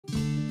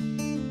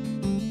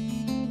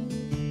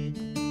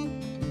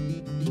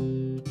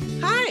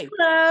Hi.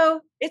 Hello.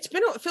 It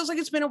feels like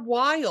it's been a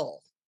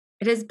while.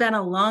 It has been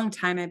a long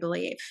time, I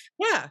believe.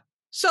 Yeah.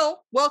 So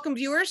welcome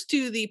viewers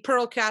to the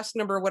PurlCast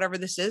number, whatever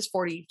this is,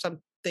 40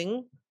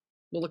 something.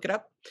 We'll look it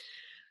up.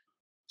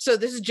 So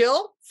this is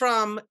Jill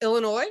from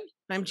Illinois.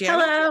 I'm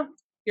Jana. Hello.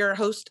 Your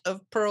host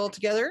of Purl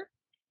Together.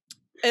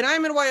 And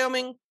I'm in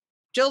Wyoming.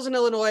 Jill's in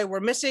Illinois.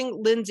 We're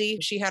missing Lindsay.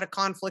 She had a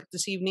conflict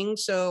this evening.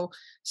 So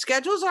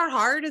schedules are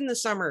hard in the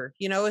summer.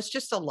 You know, it's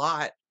just a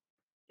lot.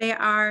 They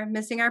are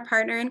missing our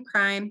partner in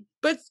crime.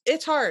 But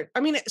it's hard. I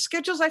mean,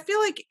 schedules, I feel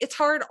like it's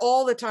hard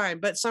all the time,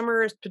 but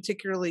summer is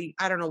particularly,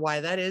 I don't know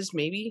why that is.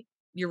 Maybe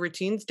your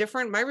routine's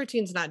different. My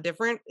routine's not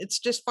different. It's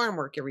just farm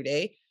work every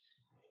day.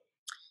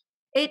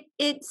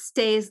 It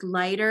stays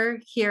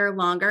lighter here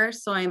longer,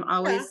 so I'm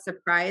always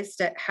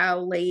surprised at how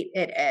late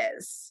it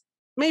is.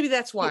 Maybe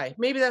that's why.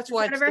 Maybe that's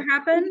why. Does that ever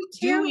happen?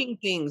 Doing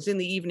things in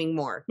the evening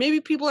more. Maybe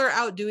people are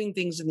out doing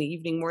things in the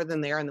evening more than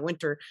they are in the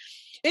winter.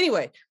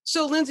 Anyway,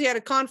 so Lindsay had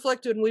a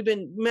conflict and we've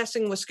been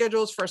messing with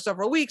schedules for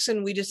several weeks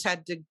and we just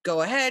had to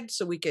go ahead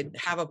so we could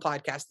have a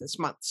podcast this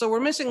month. So we're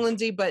missing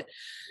Lindsay, but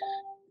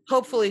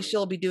hopefully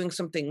she'll be doing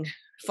something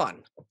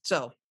fun.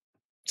 So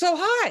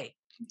hi.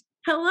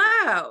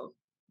 Hello.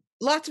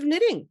 Lots of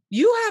knitting.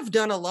 You have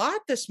done a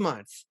lot this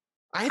month.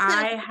 I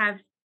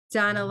have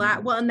done a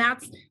lot. Well, and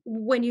that's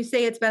when you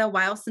say it's been a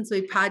while since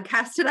we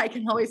podcasted, I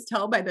can always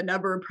tell by the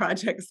number of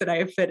projects that I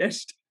have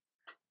finished.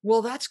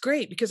 Well, that's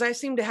great because I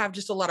seem to have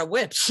just a lot of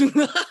whips.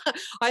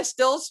 I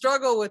still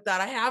struggle with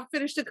that. I have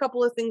finished a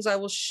couple of things I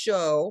will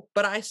show,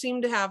 but I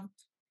seem to have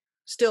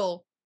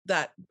still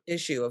that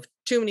issue of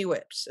too many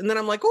whips. And then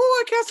I'm like,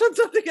 oh, I cast on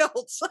something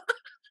else.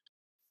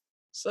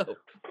 So.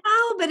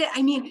 Oh, but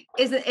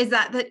is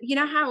that you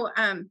know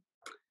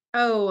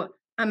how,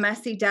 a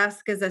messy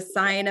desk is a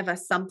sign of a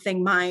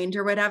something mind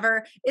or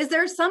whatever. Is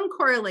there some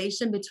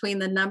correlation between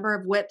the number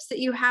of whips that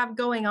you have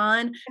going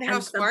on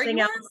and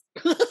something else?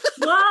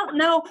 Well,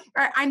 no,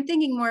 I'm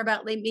thinking more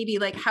about maybe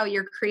how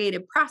your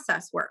creative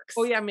process works.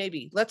 Oh yeah,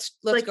 maybe. Let's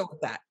go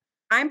with that.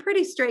 I'm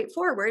pretty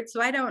straightforward, so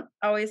I don't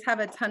always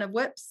have a ton of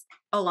whips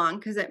along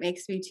because it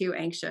makes me too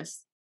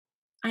anxious.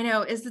 I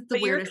know. Is it the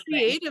weirdest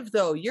thing?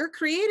 You're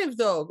creative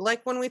though.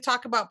 Like when we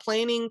talk about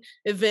planning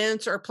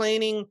events or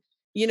planning,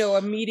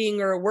 a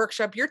meeting or a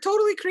workshop, you're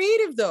totally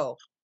creative though.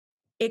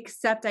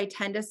 Except I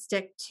tend to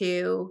stick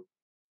to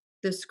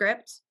the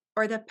script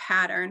or the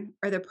pattern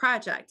or the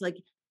project.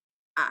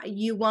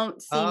 You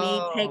won't see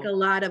me take a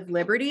lot of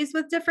liberties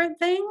with different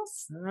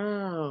things.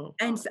 Oh.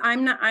 And so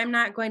I'm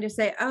not going to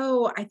say,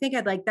 I think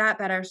I'd like that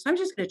better. So I'm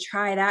just going to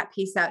try that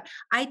piece out.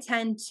 I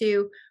tend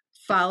to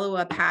follow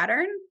a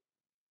pattern.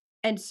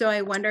 And so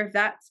I wonder if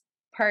that's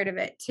part of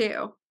it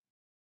too.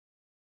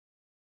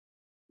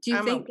 Do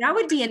you think that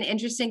would be an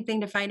interesting thing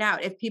to find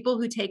out? If people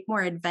who take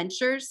more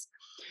adventures,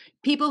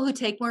 people who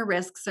take more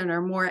risks and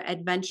are more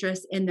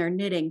adventurous in their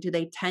knitting, do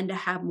they tend to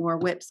have more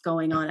whips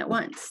going on at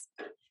once?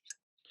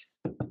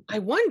 I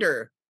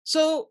wonder.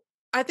 So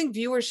I think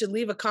viewers should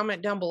leave a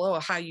comment down below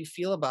how you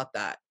feel about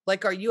that.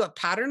 Like, are you a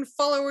pattern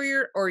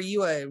follower or are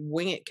you a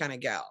wing it kind of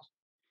gal?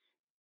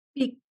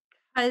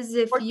 Because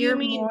if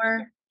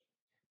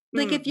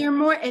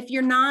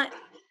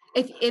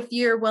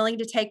you're willing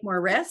to take more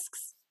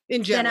risks,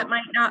 in general,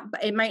 then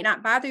it might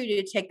not bother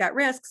you to take that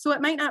risk. So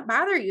it might not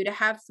bother you to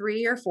have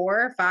 3 or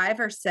 4 or 5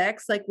 or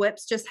 6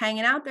 whips just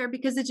hanging out there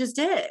because it just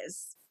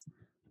is.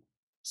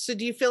 So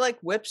do you feel like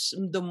whips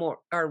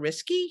are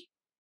risky?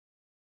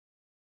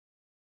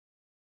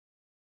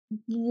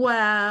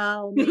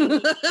 Well,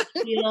 maybe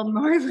feel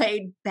more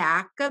laid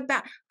back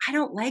about. I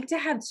don't like to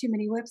have too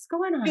many whips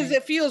going on. Because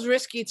it feels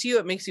risky to you,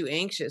 it makes you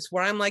anxious.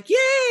 Where I'm like,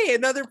 yay,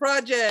 another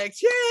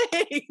project,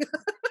 yay.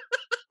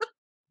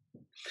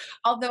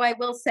 Although I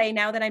will say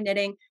now that I'm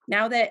knitting,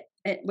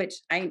 which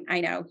I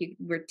know you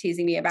were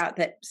teasing me about,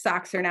 that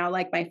socks are now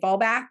like my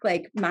fallback,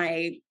 like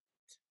my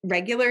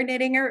regular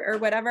knitting or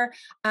whatever.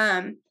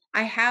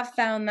 I have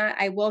found that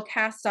I will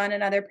cast on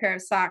another pair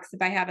of socks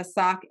if I have a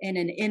sock in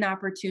an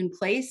inopportune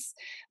place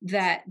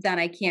that then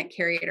I can't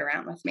carry it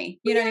around with me.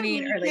 You know what I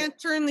mean? You can't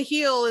turn the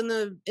heel in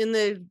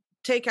the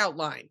takeout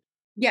line.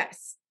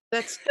 Yes.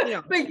 That's,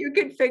 But you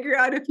can figure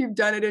out if you've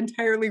done it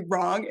entirely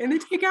wrong in the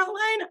takeout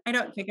line. I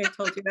don't think I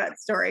told you that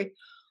story.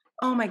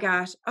 Oh my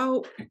gosh.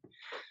 Oh.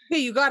 Hey,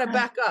 you got to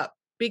back up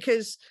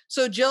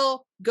so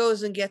Jill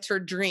goes and gets her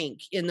drink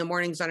in the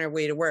mornings on her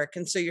way to work.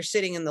 And so you're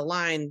sitting in the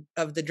line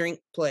of the drink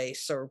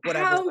place or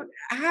whatever.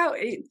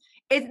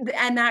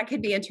 And that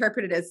could be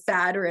interpreted as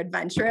sad or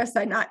adventurous.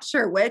 I'm not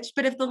sure which,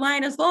 but if the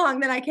line is long,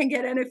 then I can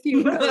get in a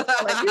few rows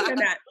while I'm doing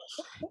that.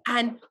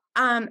 And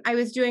I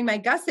was doing my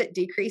gusset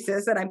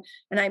decreases and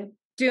I'm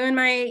doing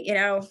my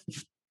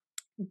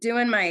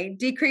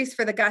decrease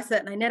for the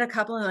gusset, and I knit a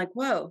couple and I'm like,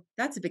 whoa,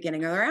 that's a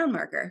beginning of the round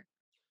marker.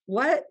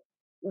 What?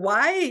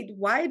 Why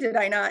did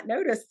I not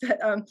notice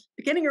that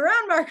beginning of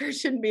round marker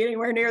shouldn't be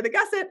anywhere near the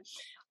gusset?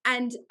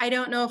 And I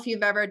don't know if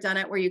you've ever done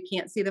it where you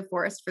can't see the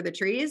forest for the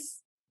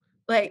trees.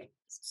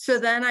 So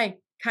then I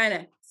kind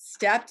of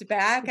stepped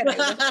back and I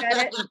looked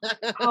at it.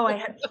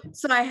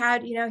 And, I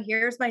had,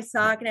 here's my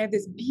sock and I have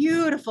this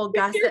beautiful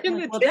gusset. I'm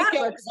like, well, that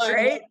looks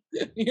great.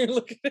 You're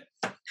looking at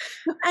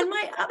And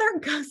my other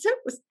gusset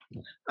was,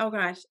 oh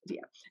gosh,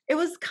 yeah, it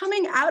was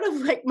coming out of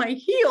like my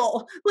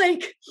heel,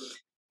 like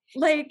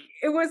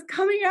it was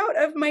coming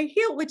out of my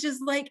heel, which is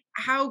like,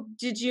 how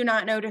did you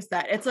not notice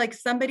that? It's like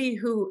somebody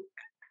who,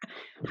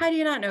 how do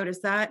you not notice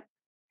that?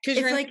 because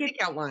you're in like the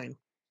takeout line.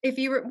 if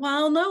you were,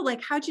 well, no,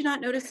 like, how'd you not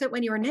notice it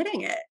when you were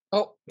knitting it?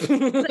 Oh,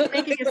 Like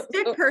making a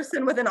stick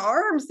person with an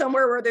arm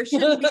somewhere where there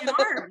shouldn't be an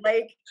arm.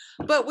 Like,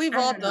 but we've I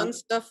all don't know. done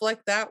stuff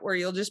like that where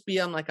you'll just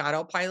be on like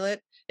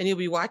autopilot and you'll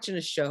be watching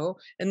a show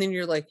and then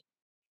you're like,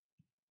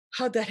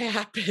 how'd that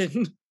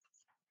happen?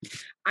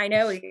 I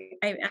know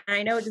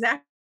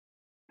exactly.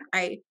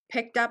 I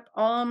picked up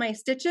all my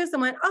stitches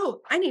and went,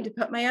 oh, I need to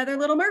put my other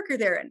little marker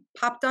there, and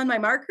popped on my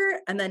marker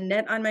and then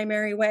knit on my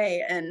merry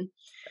way. And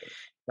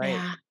Right.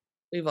 yeah,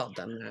 We've all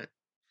done that.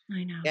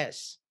 I know.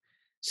 Yes.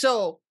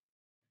 So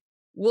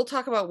we'll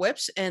talk about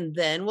whips and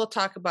then we'll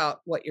talk about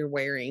what you're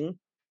wearing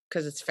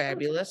because it's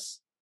fabulous.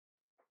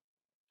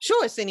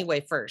 Show us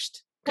anyway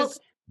first because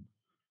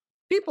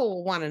people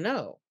will want to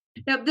know.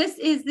 Now, this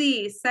is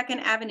the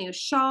 2nd Avenue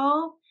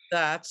shawl.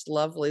 That's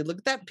lovely. Look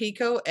at that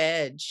picot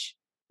edge.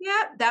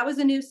 Yeah, that was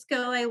a new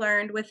skill I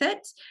learned with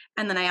it.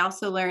 And then I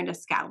also learned a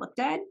scalloped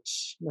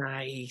edge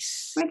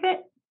Nice. with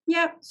it.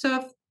 Yep.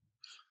 So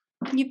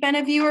if you've been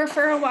a viewer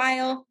for a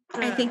while,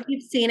 I think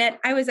you've seen it.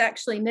 I was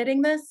actually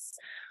knitting this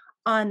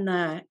on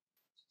the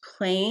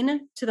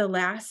plane to the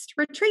last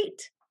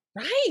retreat.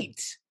 Right.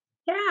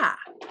 Yeah.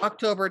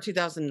 October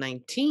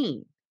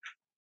 2019.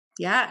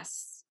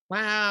 Yes.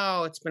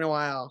 Wow. It's been a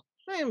while.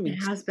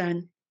 It has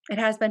been. It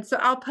has been. So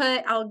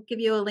I'll give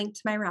you a link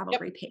to my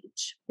Ravelry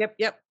page. Yep.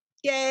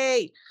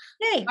 Yay.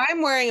 Yay.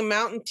 I'm wearing a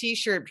mountain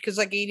t-shirt because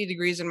like 80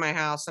 degrees in my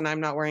house and I'm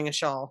not wearing a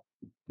shawl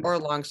or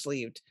long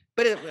sleeved,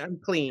 but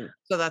I'm clean.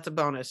 So that's a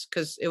bonus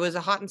because it was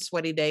a hot and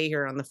sweaty day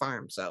here on the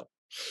farm. So,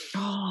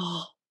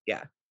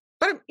 yeah,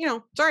 but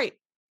it's all right.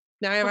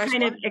 Now I have what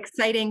kind of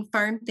exciting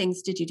farm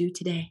things did you do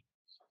today?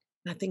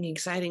 Nothing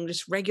exciting,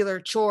 just regular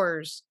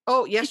chores.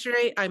 Oh,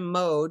 yesterday I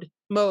mowed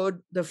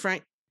the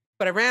front,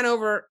 but I ran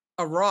over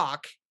a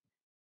rock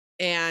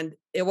and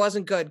it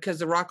wasn't good because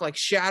the rock like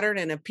shattered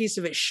and a piece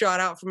of it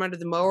shot out from under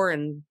the mower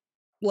and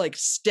like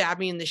stabbed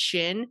me in the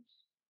shin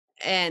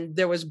and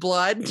there was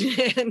blood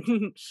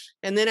and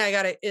then I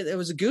got it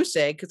was a goose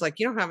egg because like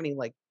you don't have any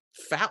like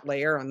fat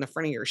layer on the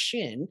front of your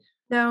shin.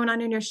 No,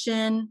 not in your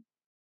shin.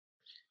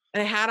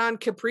 And I had on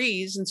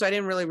capris and so I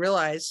didn't really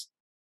realize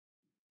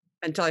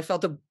until I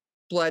felt the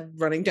blood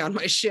running down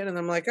my shin and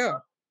I'm like, oh,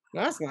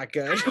 that's not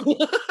good.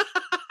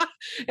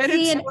 And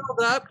it swelled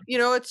up,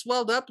 it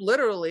swelled up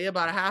literally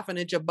about a half an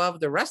inch above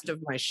the rest of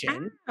my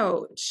shin.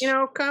 Ouch.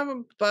 Kind of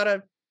about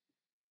a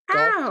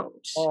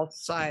ball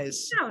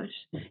size. Ouch.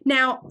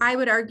 Now, I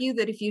would argue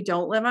that if you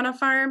don't live on a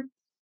farm,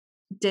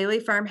 daily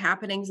farm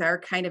happenings are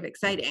kind of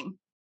exciting.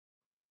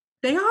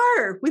 They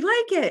are. We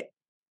like it.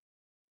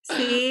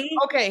 See?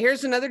 Okay,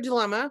 here's another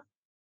dilemma.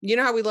 You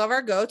know how we love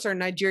our goats, our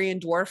Nigerian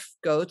dwarf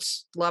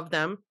goats. Love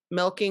them.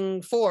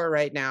 Milking 4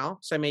 right now.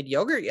 So I made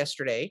yogurt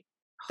yesterday.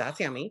 That's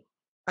yummy.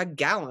 A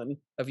gallon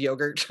of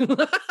yogurt.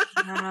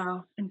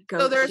 Wow. And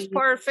so there's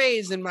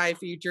parfaits in my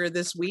future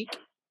this week.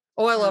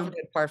 Oh, I love a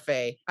good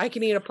parfait. I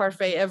can eat a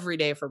parfait every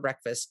day for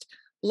breakfast.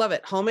 Love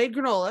it. Homemade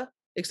granola,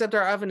 except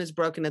our oven is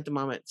broken at the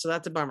moment. So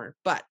that's a bummer.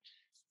 But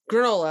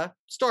granola,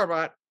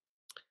 store-bought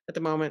at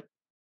the moment.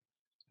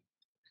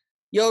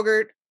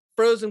 Yogurt,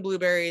 frozen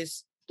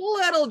blueberries,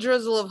 little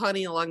drizzle of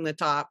honey along the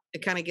top.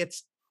 It kind of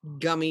gets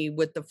gummy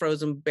with the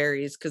frozen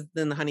berries because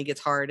then the honey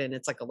gets hard and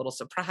it's like a little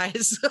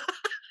surprise.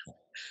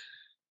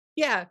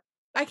 Yeah,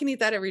 I can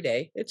eat that every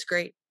day. It's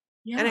great.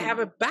 Yeah. And I have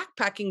a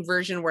backpacking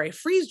version where I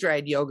freeze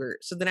dried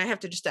yogurt. So then I have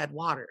to just add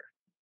water.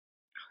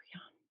 Oh, yeah.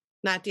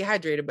 Not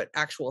dehydrated, but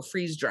actual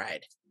freeze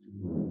dried.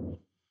 Yeah.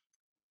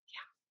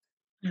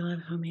 I love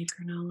homemade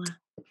granola.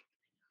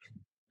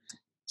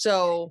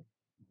 So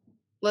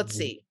let's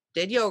see.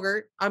 Did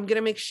yogurt. I'm going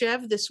to make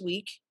chev this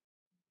week.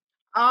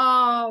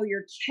 Oh,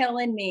 you're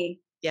killing me.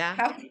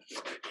 Yeah.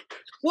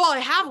 Well, I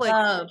have like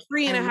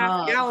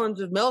 3.5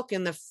 gallons of milk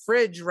in the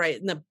fridge, right?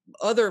 In the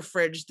other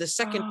fridge, the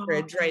second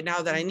fridge right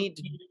now that I need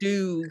to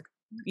do,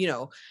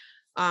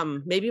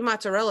 maybe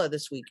mozzarella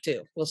this week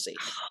too. We'll see.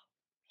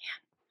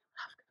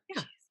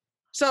 Yeah.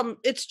 So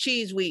it's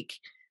cheese week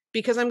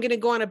because I'm going to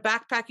go on a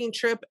backpacking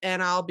trip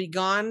and I'll be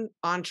gone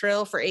on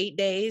trail for 8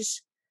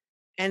 days.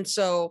 And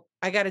so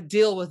I got to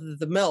deal with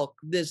the milk.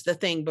 This is the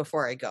thing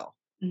before I go.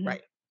 Mm-hmm.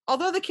 Right.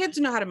 Although the kids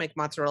know how to make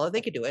mozzarella, they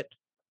could do it.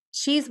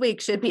 Cheese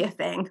week should be a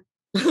thing.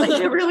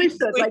 Like it really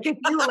should. Like if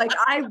you like,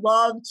 I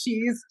love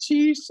cheese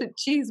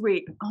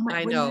week. Oh my!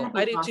 I know.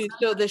 I do too.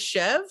 So the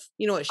chev,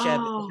 you know what chev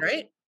is,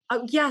 right?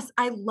 Oh yes,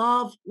 I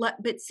love.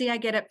 But see, I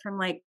get it from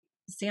like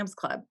Sam's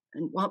Club,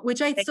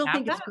 which I still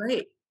think is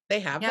great. They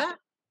have that.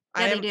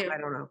 Yeah, they do. I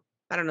don't know.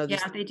 I don't know.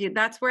 Yeah, they do.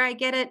 That's where I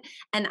get it,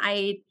 and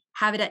I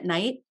have it at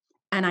night.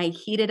 and I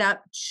heat it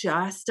up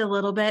just a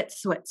little bit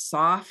so it's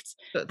soft.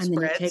 So it And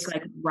then you take spreads.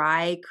 like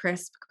rye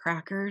crisp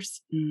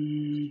crackers.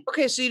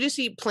 Okay, so you just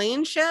eat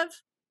plain Chev?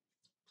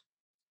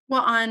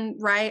 Well, on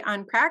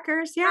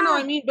crackers, No, no, I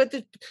yeah. mean, but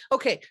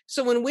okay,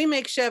 so when we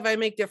make Chev, I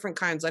make different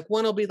kinds. Like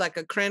one will be like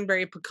a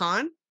cranberry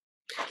pecan,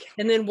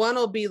 and then one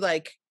will be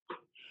like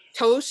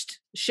toast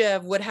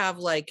Chev would have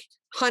like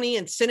honey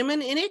and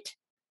cinnamon in it,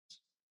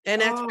 and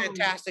that's Oh,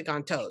 fantastic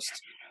on toast.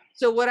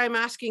 So what I'm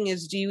asking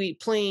is, do you eat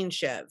plain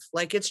Chev?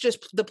 Like it's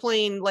just the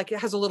plain, like it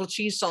has a little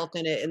cheese salt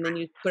in it, and then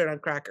you put it on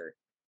cracker.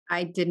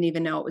 I didn't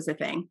even know it was a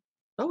thing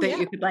Oh that yeah,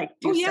 you could like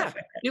oh do yeah. stuff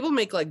with it. People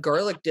make like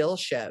garlic dill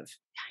Chev.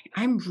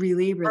 I'm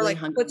really, Or really like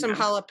hungry put some now.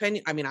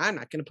 jalapeno. I mean, I'm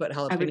not going to put I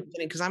jalapenos would,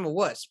 in it because I'm a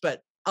wuss,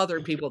 but other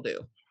people do.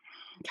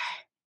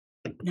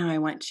 okay. Now I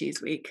want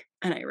cheese week,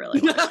 and I really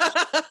want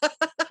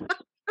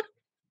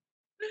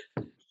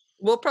cheese.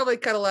 We'll probably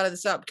cut a lot of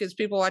this up because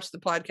people watch the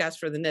podcast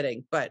for the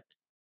knitting, but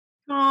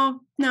Oh,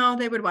 no,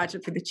 they would watch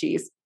it for the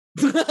cheese.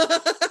 so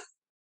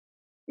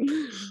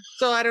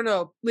I don't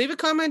know. Leave a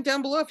comment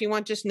down below if you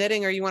want just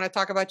knitting or you want to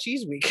talk about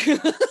cheese week.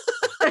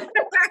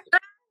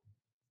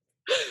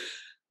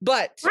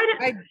 But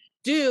I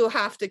do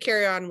have to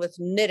carry on with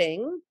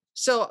knitting.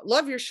 So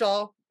love your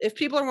shawl. If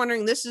people are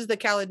wondering, this is the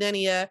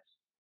Caledenia,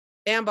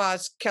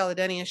 Amba's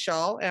Caledenia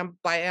shawl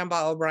by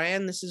Amba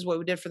O'Brien. This is what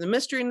we did for the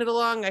mystery knit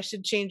along. I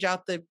should change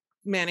out the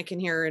mannequin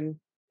here and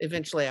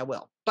eventually I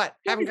will. But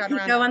haven't gotten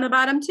around. Pico on the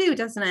bottom too,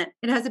 doesn't it?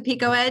 It has a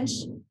picot edge.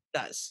 It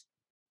does.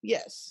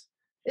 Yes,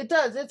 it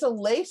does. It's a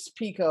lace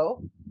picot.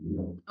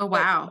 Oh,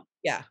 wow.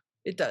 Yeah,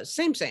 it does.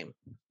 Same.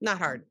 Not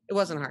hard. It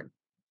wasn't hard.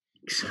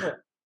 Cool.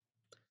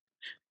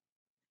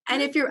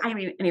 And if you're, I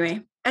mean,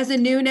 anyway, as a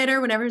new knitter,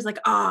 whenever it's like,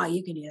 oh,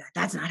 you can do that.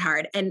 That's not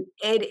hard. And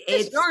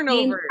it's yarn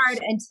seems overs. hard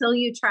until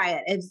you try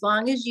it. As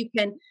long as you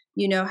can,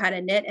 you know how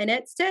to knit a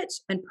knit stitch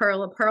and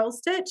purl a purl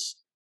stitch,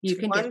 you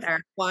can get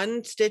there.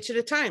 One stitch at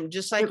a time.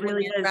 Just like really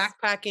when you're is.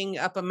 backpacking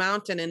up a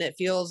mountain and it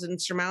feels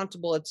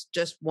insurmountable, it's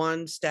just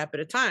one step at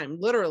a time,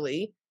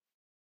 literally.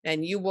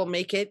 And you will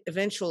make it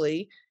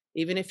eventually,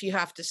 even if you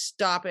have to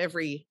stop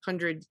every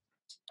 100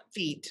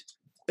 feet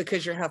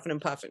because you're huffing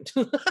and puffing.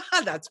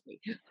 That's me.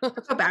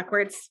 Go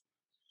backwards.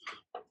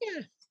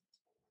 Yeah.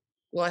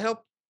 Well, I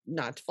hope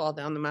not to fall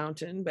down the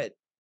mountain, but.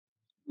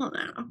 Well,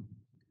 no.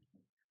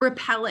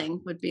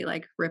 Repelling would be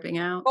like ripping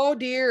out. Oh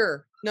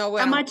dear. No,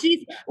 well. Much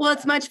easier. Well,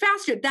 it's much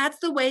faster. That's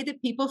the way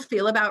that people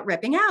feel about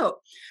ripping out.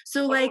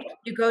 So like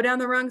you go down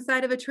the wrong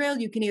side of a trail,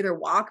 you can either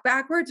walk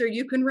backwards or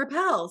you can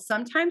rappel.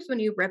 Sometimes when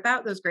you rip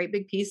out those great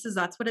big pieces,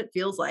 that's what it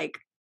feels like.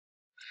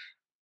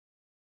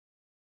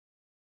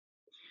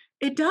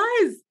 It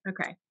does.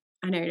 Okay.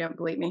 I know you don't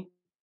believe me.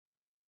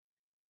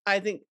 I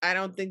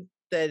don't think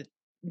that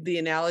the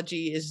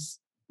analogy is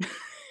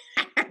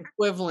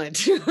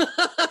equivalent.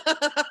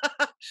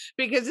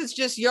 Because it's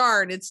just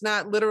yarn. It's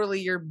not literally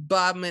your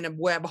bum in a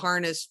web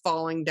harness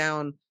falling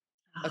down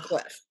a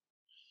cliff.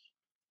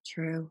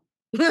 True.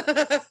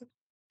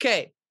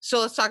 Okay, so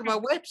let's talk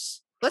about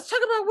whips.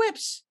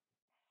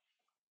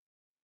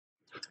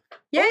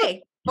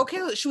 Yay. Oh,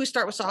 okay, should we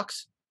start with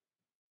socks?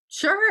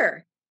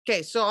 Sure.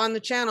 Okay, so on the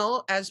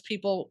channel, as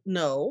people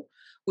know,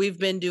 we've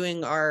been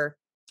doing our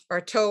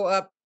toe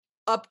up,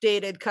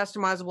 updated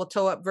customizable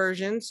toe up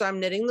version. So I'm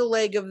knitting the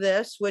leg of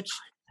this, which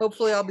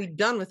hopefully I'll be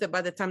done with it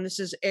by the time this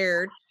is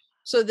aired.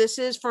 So this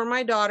is for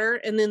my daughter.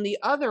 And then the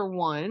other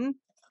one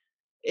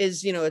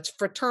is, it's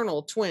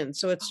fraternal twins.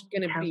 So it's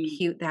going to be how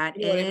cute that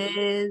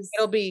is.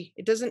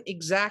 It doesn't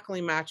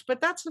exactly match,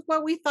 but that's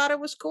what we thought it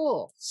was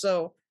cool.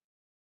 So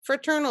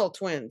fraternal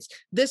twins.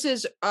 This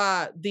is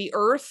the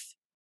Earth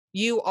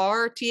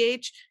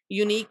URTH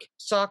unique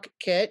sock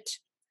kit.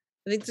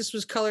 I think this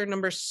was color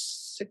number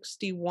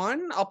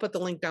 61. I'll put the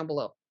link down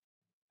below.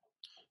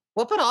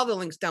 We'll put all the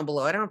links down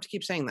below. I don't have to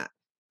keep saying that.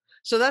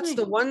 So that's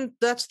the one,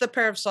 that's the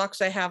pair of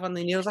socks I have on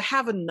the needles. I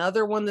have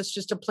another one that's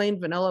just a plain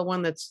vanilla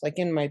one that's like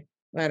in my,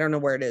 I don't know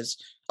where it is.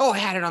 Oh, I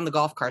had it on the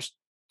golf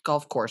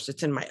course.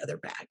 It's in my other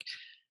bag.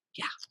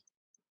 Yeah.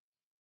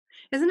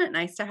 Isn't it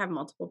nice to have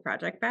multiple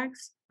project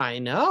bags? I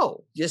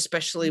know,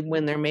 especially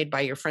when they're made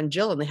by your friend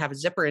Jill and they have a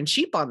zipper and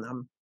sheep on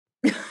them.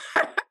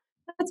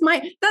 That's my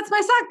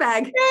sock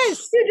bag.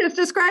 Yes. You just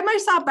described my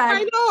sock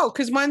bag. I know,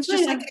 because mine's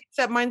just like,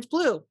 except mine's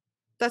blue.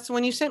 That's the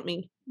one you sent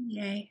me.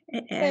 Yay,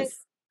 it is.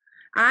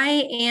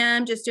 I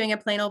am just doing a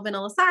plain old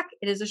vanilla sock.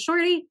 It is a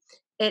shorty.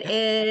 It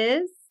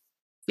is.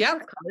 Yeah.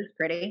 Color's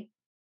pretty.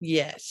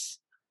 Yes.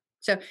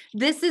 So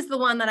this is the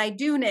one that I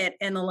do knit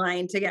in the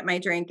line to get my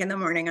drink in the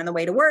morning on the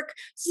way to work.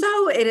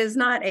 So it is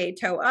not a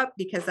toe up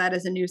because that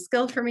is a new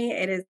skill for me.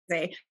 It is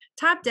a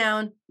top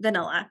down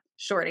vanilla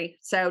shorty.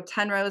 So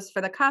 10 rows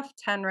for the cuff,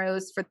 10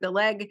 rows for the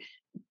leg,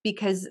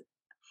 because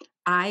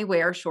I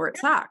wear short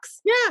socks.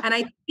 Yeah. And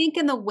I think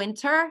in the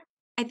winter,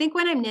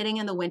 when I'm knitting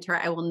in the winter,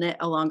 I will knit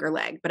a longer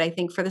leg. But I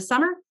think for the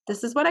summer,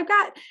 this is what I've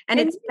got. And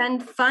it's been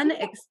fun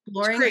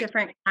exploring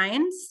different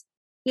kinds.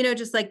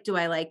 Just like, do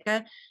I like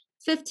a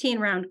 15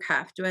 round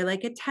cuff? Do I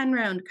like a 10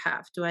 round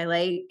cuff? Do I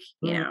like,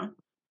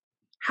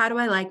 how do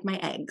I like my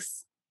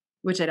eggs?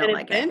 Which I don't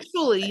like.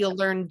 Eventually you'll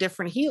learn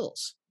different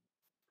heels.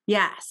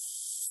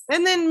 Yes.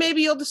 And then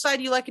maybe you'll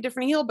decide you like a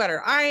different heel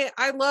better.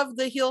 I love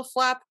the heel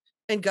flap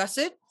and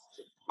gusset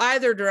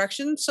either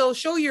direction. So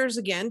show yours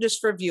again, just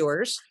for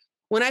viewers.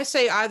 When I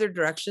say either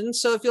direction,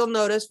 so if you'll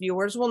notice,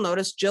 viewers will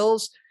notice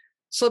Jill's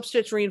slip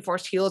stitch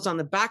reinforced heel is on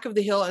the back of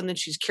the heel, and then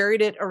she's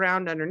carried it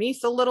around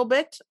underneath a little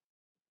bit.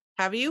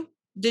 Have you?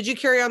 Did you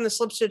carry on the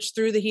slip stitch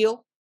through the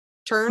heel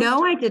turn?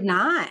 No, I did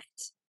not.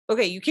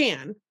 Okay, you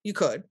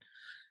could.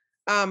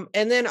 And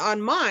then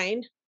on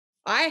mine,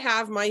 I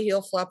have my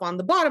heel flap on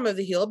the bottom of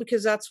the heel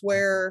because that's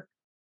where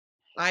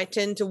I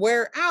tend to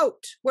wear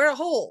a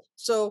hole.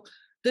 So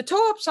the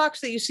toe-up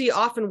socks that you see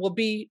often will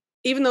be,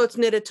 even though it's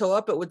knitted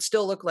toe-up, it would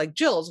still look like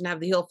Jill's and have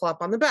the heel flap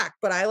on the back.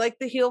 But I like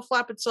the heel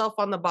flap itself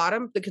on the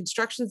bottom. The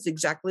construction is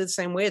exactly the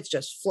same way. It's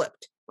just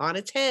flipped on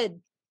its head.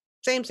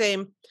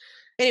 Same.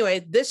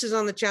 Anyway, this is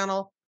on the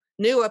channel.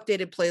 New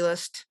updated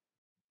playlist.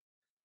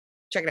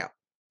 Check it out.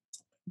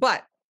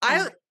 But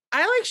I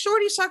like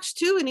shorty socks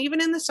too. And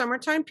even in the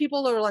summertime,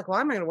 people are like, well,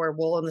 I'm not going to wear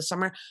wool in the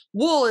summer.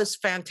 Wool is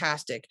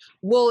fantastic.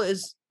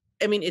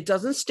 It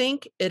doesn't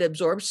stink. It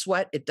absorbs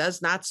sweat. It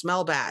does not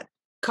smell bad.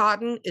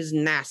 Cotton is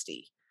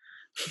nasty.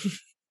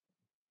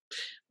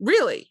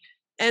 Really.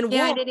 And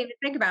yeah, I didn't even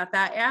think about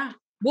that. Yeah.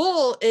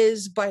 Wool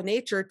is by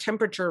nature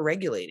temperature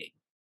regulating.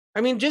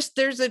 I'm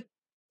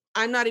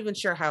not even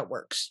sure how it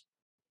works,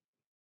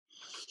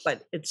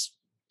 but it's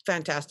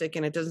fantastic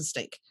and it doesn't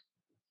stink.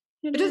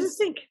 It doesn't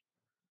stink.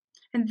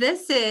 And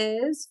this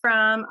is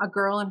from A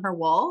Girl in Her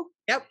Wool.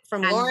 Yep.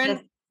 From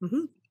Lauren.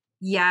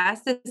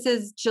 Yes. This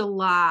is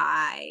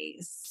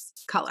July's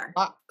color.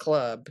 Sock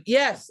Club.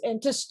 Yes.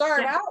 And to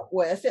start out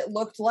with, it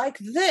looked like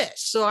this.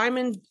 So I'm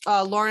in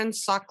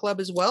Lauren's Sock Club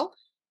as well.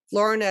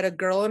 Lauren at A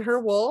Girl in Her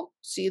Wool.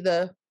 See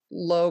the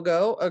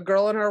logo,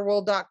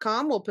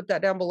 agirlinherwool.com. We'll put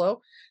that down below.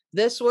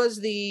 This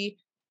was the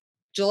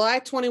July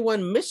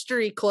 21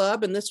 Mystery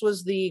Club. And this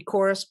was the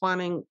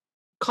corresponding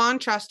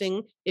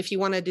contrasting, if you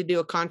wanted to do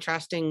a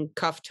contrasting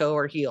cuff, toe,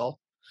 or heel.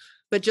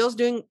 But Jill's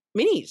doing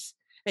minis.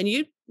 And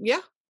you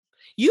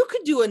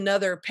could do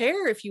another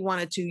pair if you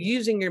wanted to,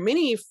 using your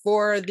mini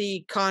for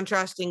the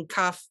contrasting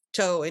cuff,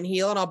 toe, and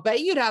heel. And I'll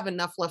bet you'd have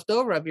enough left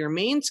over of your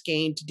main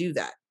skein to do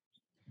that.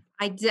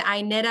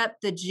 I knit up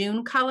the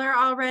June color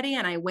already,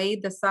 and I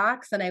weighed the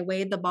socks and I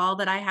weighed the ball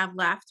that I have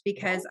left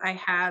because I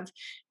have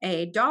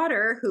a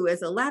daughter who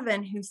is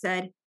 11 who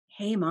said,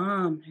 hey,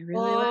 Mom, I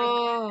really like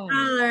the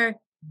color.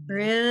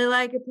 Really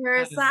like a pair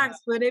of socks.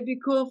 Would it be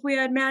cool if we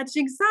had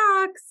matching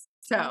socks?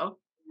 So.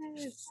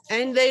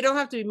 And they don't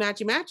have to be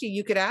matchy-matchy.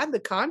 You could add the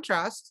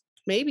contrast,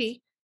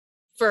 maybe,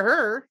 for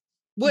her.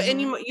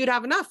 And you'd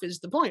have enough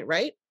is the point,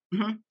 right?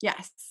 Mm-hmm.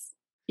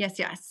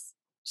 Yes.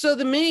 So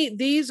the mini,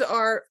 these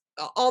are,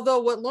 although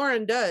what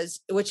Lauren does,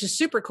 which is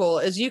super cool,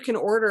 is you can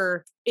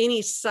order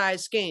any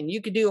size skein.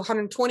 You could do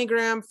 120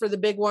 gram for the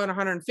big one,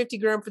 150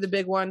 gram for the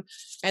big one,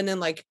 and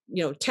then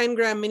 10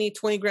 gram mini,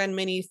 20 gram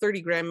mini,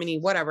 30 gram mini,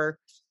 whatever.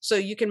 So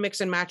you can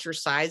mix and match your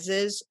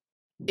sizes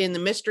in the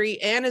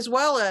mystery and as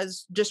well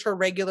as just her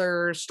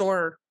regular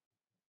store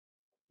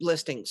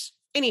listings.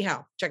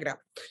 Anyhow, check it out.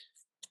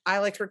 I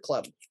like her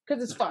club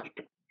because it's fun.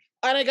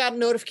 And I got a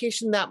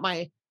notification that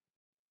my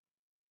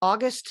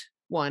August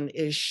one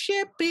is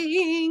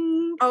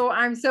shipping. Oh,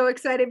 I'm so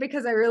excited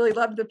because I really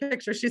love the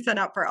picture she sent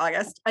out for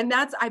August. And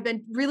I've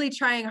been really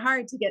trying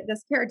hard to get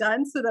this pair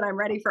done so that I'm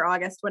ready for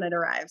August when it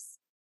arrives.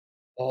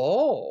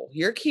 Oh,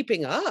 you're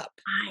keeping up.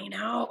 I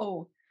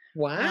know.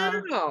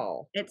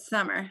 Wow. It's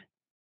summer.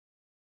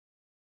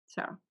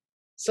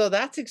 So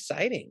that's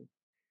exciting.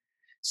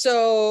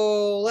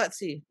 So let's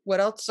see. What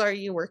else are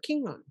you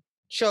working on?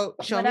 Show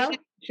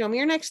me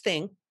your next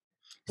thing.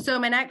 So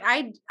my next,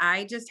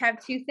 I just have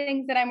two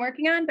things that I'm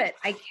working on, but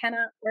I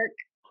cannot work.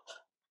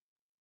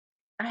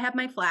 I have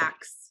my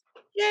flax.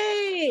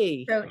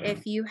 Yay. So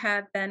if you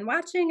have been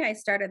watching, I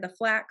started the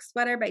flax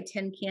sweater by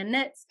Tin Can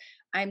Knits.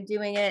 I'm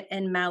doing it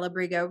in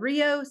Malabrigo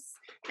Rios,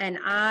 and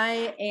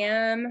I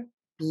am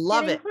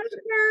love it.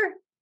 Closer.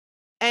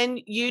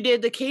 And you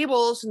did the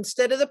cables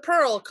instead of the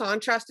pearl,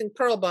 contrasting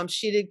pearl bumps.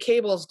 She did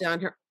cables down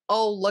here.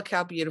 Oh, look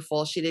how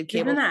beautiful. She did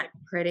cables. Isn't that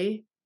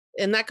pretty?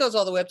 And that goes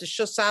all the way up to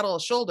saddle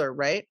shoulder,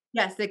 right?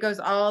 Yes, it goes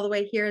all the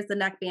way. Here's the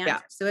neckband. Yeah.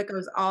 So it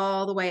goes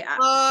all the way up.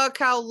 Look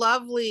how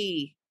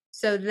lovely.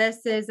 So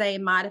this is a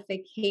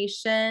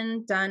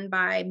modification done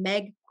by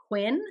Meg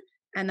Quinn.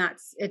 And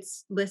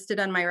it's listed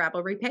on my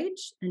Ravelry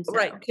page. And so,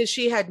 right, because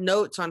she had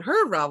notes on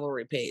her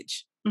Ravelry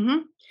page. Mm-hmm.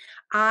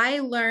 I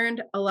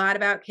learned a lot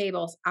about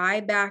cables. I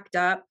backed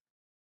up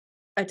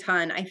a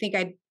ton. I think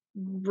I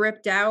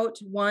ripped out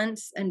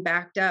once and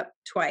backed up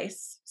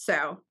twice.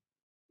 So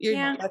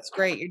that's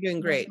great. You're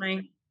doing great.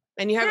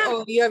 And you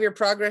have you have your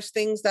progress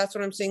things. That's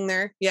what I'm seeing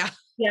there. Yeah.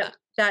 Yeah.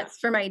 That's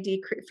for my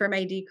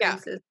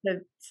decreases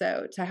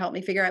to help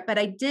me figure out. But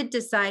I did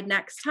decide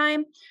next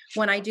time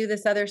when I do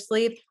this other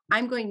sleeve,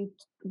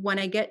 when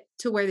I get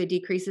to where the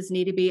decreases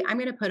need to be, I'm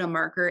going to put a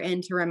marker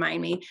in to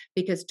remind me,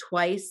 because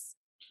twice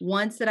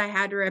once that I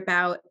had to rip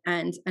out,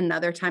 and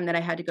another time that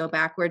I had to go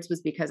backwards was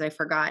because I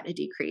forgot a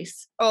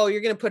decrease. Oh,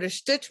 you're going to put a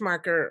stitch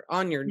marker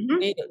on your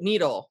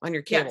needle, on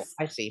your cable. Yes.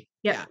 I see.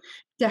 Yep. Yeah.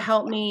 To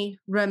help me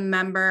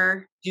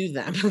remember. Do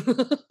them.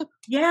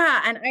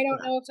 Yeah. And I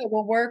don't know if it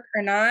will work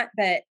or not,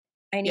 but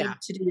I need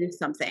to do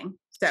something.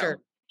 So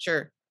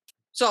Sure.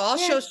 So I'll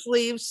show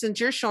sleeves since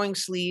you're showing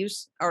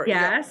sleeves, or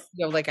yes,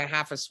 you have like a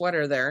half a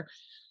sweater there.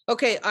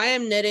 Okay. I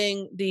am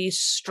knitting the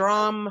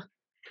Strom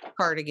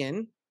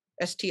cardigan,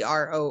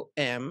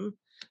 Strom,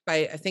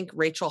 by I think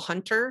Rachel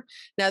Hunter.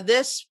 Now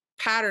this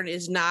pattern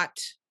is not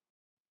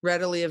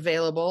readily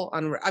available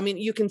on, I mean,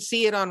 you can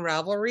see it on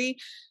Ravelry,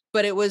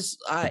 but it was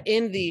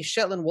in the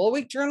Shetland Wool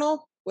Week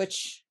journal,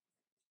 which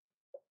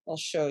I'll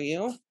show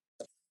you.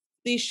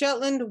 The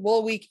Shetland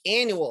Wool Week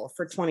annual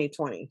for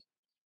 2020.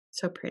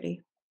 So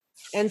pretty.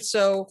 And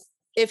so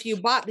if you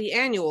bought the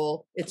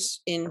annual,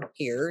 it's in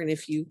here. And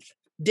if you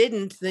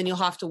didn't, then you'll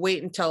have to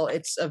wait until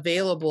it's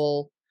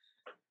available.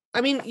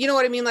 I mean, you know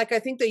what I mean? Like, I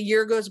think the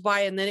year goes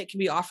by and then it can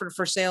be offered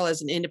for sale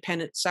as an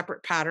independent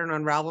separate pattern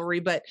on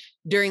Ravelry. But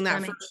during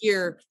that first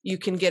year, you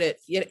can get it.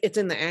 It's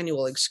in the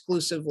annual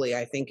exclusively,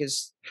 I think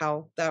is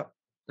how that,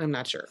 I'm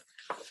not sure.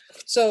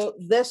 So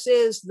this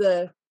is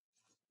the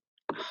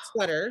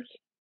sweater.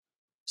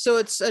 So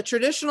it's a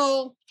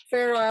traditional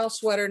Fair Isle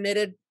sweater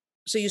knitted.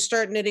 So you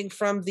start knitting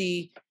from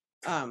the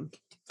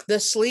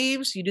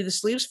sleeves. You do the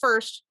sleeves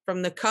first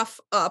from the cuff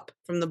up,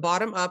 from the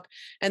bottom up,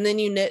 and then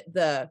you knit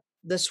the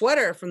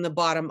sweater from the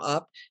bottom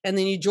up, and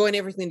then you join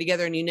everything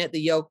together and you knit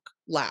the yoke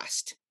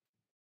last.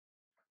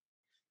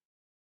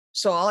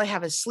 So all I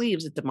have is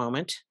sleeves at the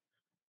moment.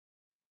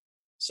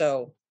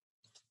 So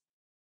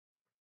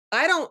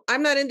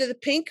I'm not into the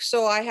pink.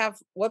 So I have,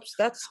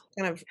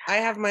 I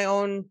have my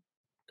own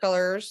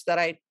colors that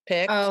I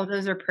picked. Oh,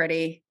 those are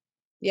pretty.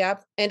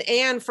 Yep. And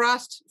Anne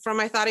Frost from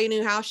I Thought I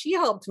Knew How, she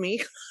helped me.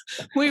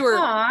 We were,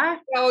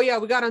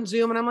 we got on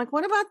Zoom and I'm like,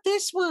 what about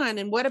this one?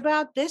 And what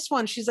about this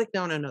one? She's like,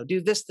 no, do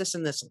this, this,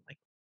 and this. I'm like,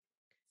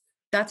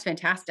 that's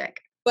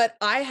fantastic. But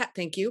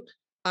thank you.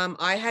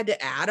 I had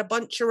to add a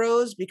bunch of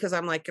rows because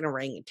I'm like an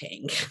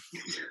orangutan.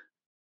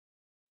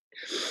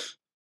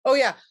 Oh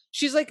yeah.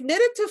 She's like, knit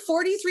it to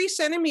 43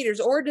 centimeters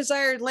or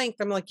desired length.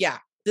 I'm like, yeah,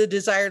 the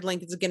desired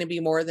length is going to be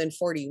more than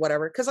 40,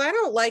 whatever. Cause I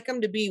don't like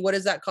them to be, what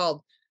is that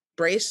called?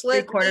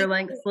 Bracelet, 3/4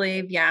 length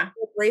sleeve. Yeah.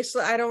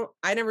 Bracelet.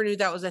 I never knew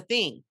that was a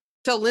thing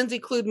till Lindsay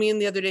clued me in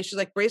the other day. She's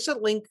like,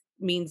 bracelet length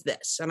means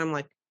this. And I'm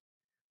like,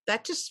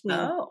 that just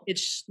means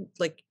it's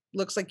like,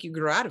 looks like you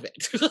grew out of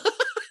it.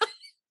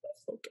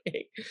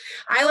 Okay.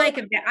 I like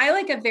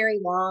a very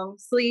long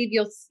sleeve.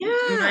 You'll see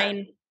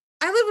mine.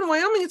 I live in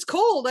Wyoming. It's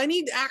cold. I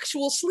need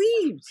actual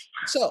sleeves.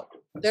 So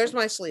there's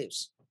my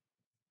sleeves.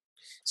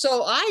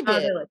 So I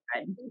did,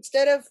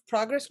 instead of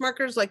progress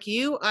markers like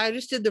you, I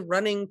just did the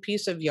running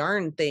piece of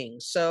yarn thing.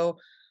 So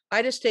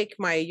I just take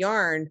my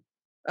yarn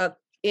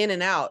in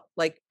and out,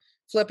 like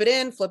flip it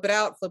in, flip it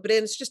out, flip it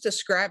in. It's just a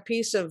scrap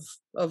piece of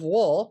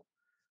wool.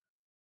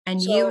 And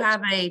you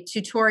have a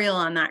tutorial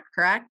on that,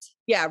 correct?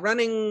 Yeah,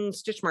 running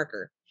stitch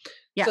marker.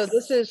 Yes.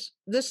 So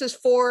this is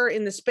 4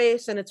 in the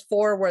space, and it's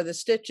 4 where the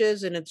stitch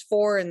is, and it's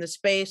 4 in the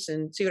space,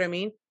 and see what I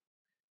mean?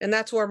 And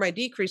that's where my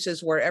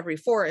decreases were every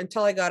 4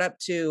 until I got up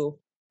to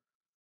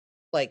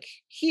like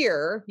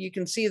here. You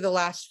can see the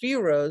last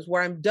few rows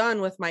where I'm done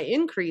with my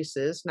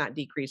increases, not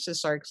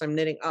decreases, sorry, because I'm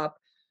knitting up.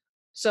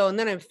 So, and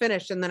then I'm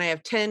finished, and then I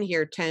have 10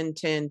 here, 10,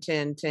 10,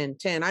 10, 10,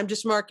 10. I'm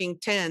just marking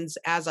 10s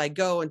as I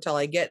go until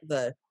I get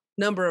the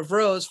number of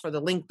rows for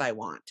the length I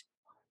want.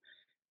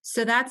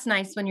 So that's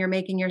nice when you're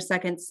making your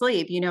second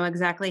sleeve. You know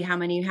exactly how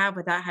many you have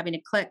without having to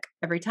click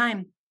every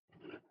time.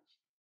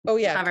 Oh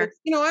yeah.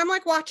 You know, I'm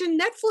like watching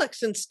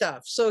Netflix and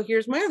stuff. So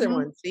here's my other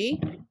one.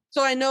 See?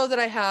 So I know that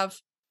I have,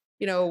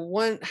 you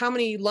know, how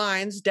many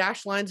lines,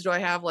 dash lines do I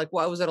have? Like,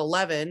 what was it?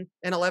 11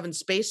 and 11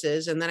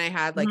 spaces. And then I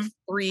had like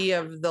 3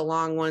 of the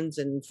long ones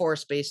and 4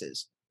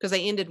 spaces because I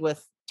ended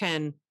with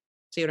 10.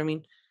 See what I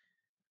mean?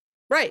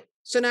 Right.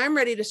 So now I'm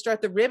ready to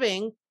start the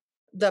ribbing,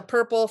 the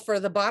purple for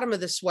the bottom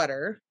of the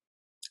sweater.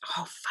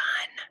 Oh,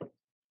 fun.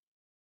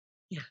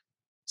 Yeah.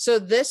 So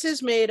this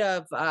is made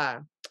of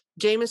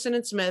Jamieson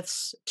and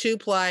Smith's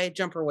 2-ply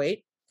jumper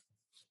weight.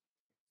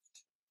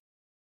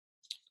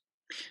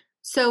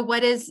 So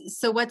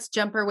what's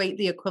jumper weight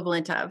the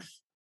equivalent of?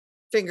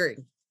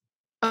 Fingering.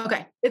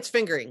 Okay. It's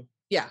fingering.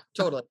 Yeah,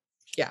 totally.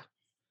 Yeah.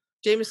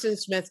 Jamieson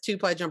Smith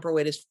 2-ply jumper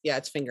weight is,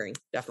 it's fingering,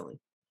 definitely.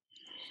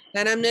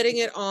 And I'm knitting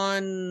it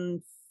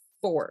on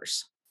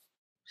 4s.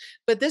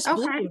 But this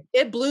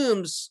it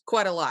blooms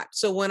quite a lot.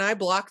 So when I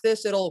block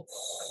this, it'll,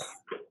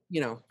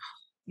 you know,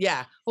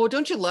 yeah. Oh,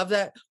 don't you love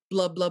that?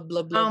 Blah, blah,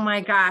 blah, blah. Oh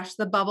my gosh.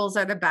 The bubbles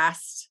are the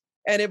best.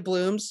 And it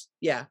blooms.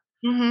 Yeah.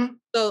 Mm-hmm.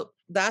 So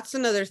that's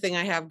another thing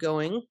I have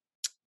going.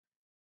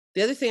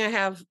 The other thing I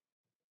have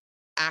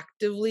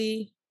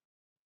actively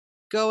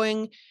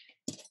going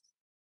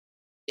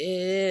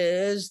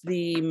is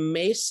the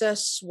Mesa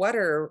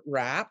sweater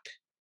wrap.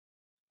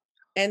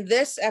 And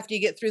this, after you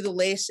get through the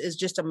lace, is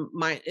just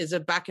a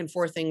back and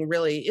forth thing.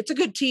 Really, it's a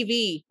good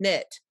TV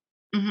knit.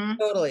 Mm-hmm.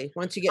 Totally.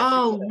 Once you get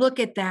Oh, through it. look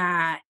at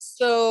that.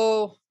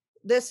 So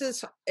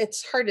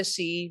it's hard to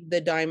see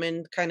the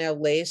diamond kind of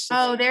lace.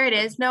 Oh, there it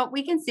is. No,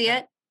 we can see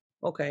it.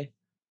 Okay.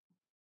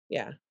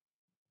 Yeah.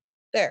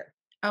 There.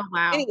 Oh,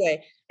 wow.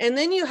 Anyway, and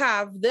then you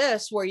have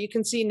this where you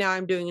can see now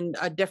I'm doing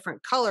a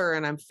different color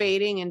and I'm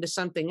fading into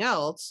something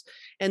else.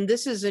 And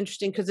this is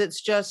interesting because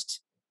it's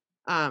just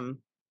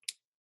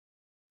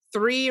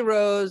 3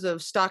 rows of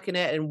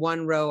stockinette and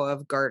 1 row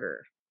of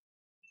garter.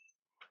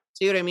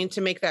 See what I mean?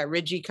 To make that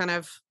ridgy kind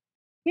of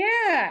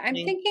Yeah, I'm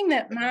thing. thinking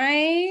that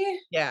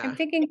I'm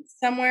thinking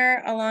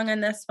somewhere along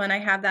on this one, I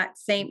have that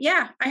same,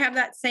 I have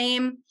that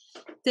same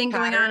thing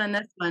going on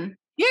this one.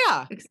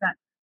 Yeah. Except,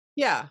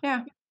 Yeah.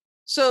 yeah.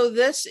 So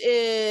this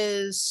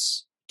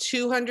is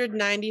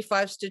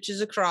 295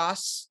 stitches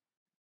across.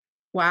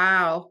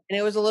 Wow. And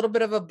it was a little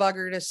bit of a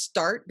bugger to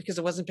start because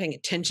I wasn't paying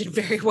attention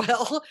very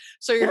well.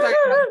 So you're talking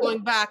about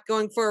going back,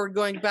 going forward,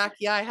 going back.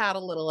 Yeah, I had a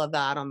little of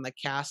that on the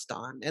cast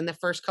on and the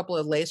first couple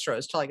of lace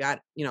rows till I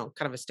got, kind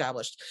of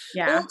established.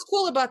 Yeah. But what's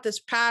cool about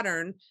this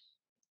pattern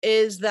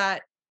is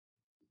that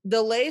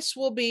the lace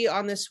will be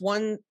on this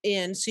one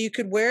end. So you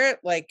could wear it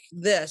like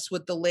this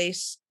with the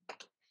lace,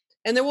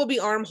 and there will be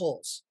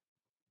armholes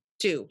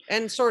too,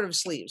 and sort of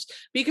sleeves.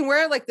 But you can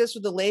wear it like this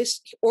with the lace,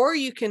 or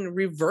you can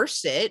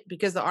reverse it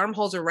because the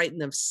armholes are right in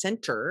the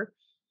center.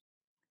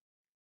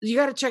 You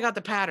got to check out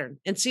the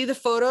pattern and see the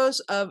photos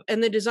of,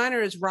 and the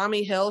designer is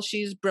Rami Hill.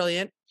 She's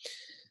brilliant.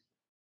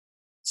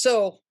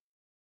 So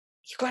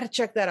you got to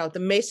check that out. The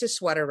Mesa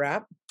sweater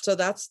wrap. So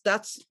that's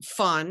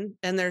fun.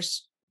 And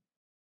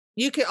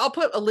I'll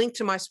put a link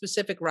to my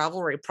specific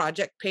Ravelry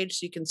project page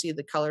so you can see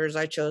the colors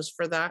I chose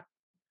for that.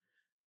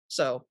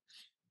 So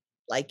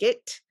like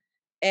it.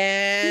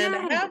 And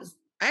I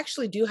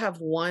actually do have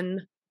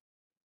one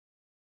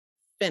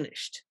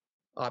finished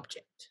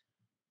object,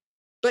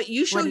 but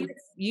you show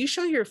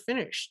your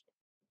finished.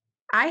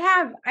 I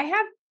have.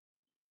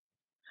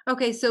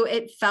 Okay, so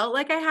it felt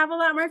like I have a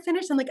lot more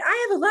finished. I'm like,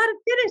 I have a lot of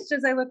finished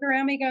as I look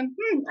around me going,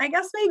 I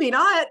guess maybe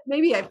not.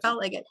 Maybe I felt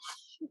like it.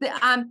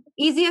 The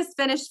easiest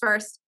finish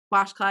first,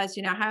 washcloths.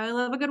 You know how I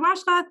love a good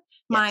washcloth?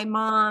 Yes. My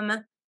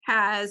mom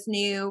has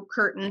new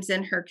curtains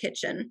in her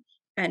kitchen.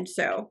 And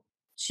so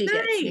she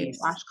gets new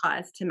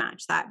washcloths to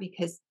match that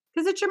because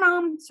it's your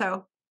mom.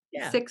 So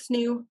 6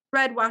 new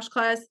red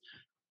washcloths.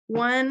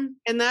 One.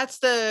 And that's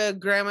the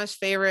grandma's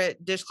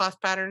favorite dishcloth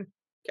pattern.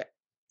 Okay.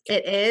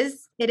 It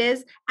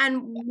is.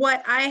 And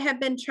what I have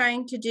been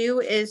trying to do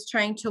is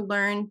trying to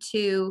learn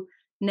to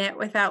knit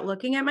without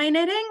looking at my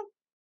knitting.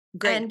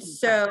 Great. And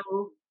so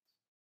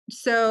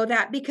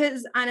that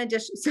because on a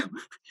dish,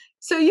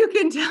 so you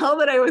can tell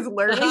that I was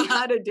learning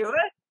how to do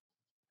it.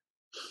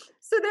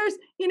 So there's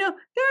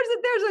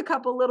a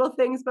couple little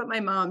things, but my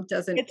mom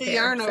doesn't. It's a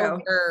yarn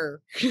over.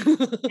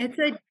 It's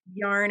a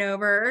yarn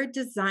over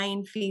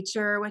design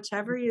feature,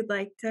 whichever you'd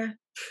like to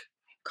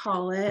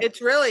call it. It's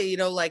really,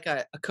 like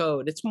a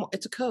code. It's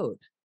a code.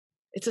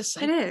 It's a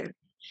site. It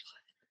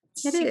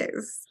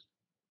is.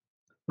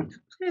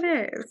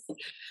 Knitting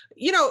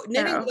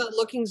without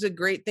looking is a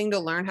great thing to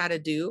learn how to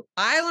do.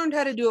 I learned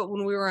how to do it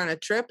when we were on a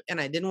trip and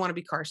I didn't want to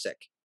be car sick.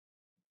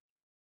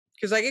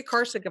 Because I get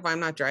car sick if I'm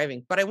not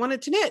driving, but I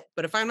wanted to knit.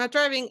 But if I'm not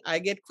driving, I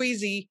get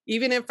queasy.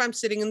 Even if I'm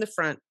sitting in the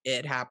front,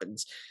 it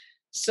happens.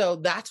 So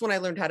that's when I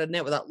learned how to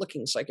knit without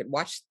looking. So I could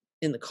watch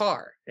in the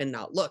car and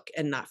not look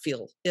and not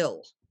feel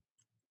ill.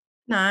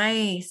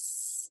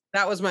 Nice.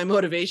 That was my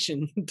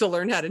motivation to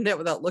learn how to knit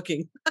without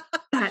looking.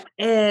 That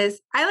is.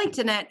 I like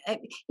to knit,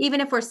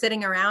 even if we're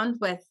sitting around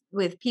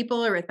with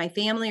people or with my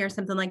family or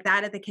something like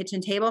that at the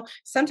kitchen table.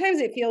 Sometimes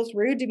it feels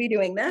rude to be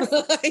doing this.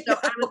 So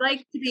I would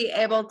like to be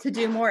able to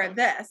do more of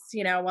this,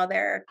 while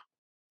they're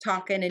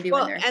talking and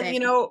doing their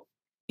thing. And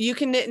you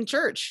can knit in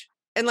church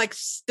and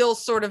still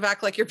sort of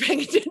act like you're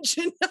paying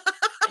attention.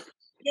 I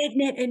did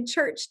knit in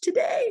church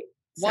today.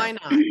 Why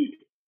not?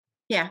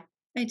 Yeah,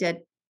 I did.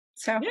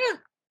 So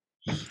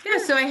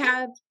so I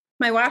have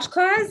my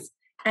washcloths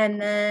and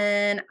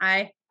then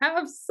I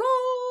have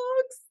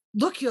socks.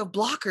 Look, you have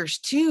blockers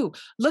too.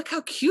 Look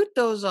how cute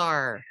those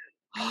are.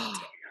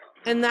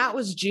 And that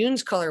was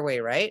June's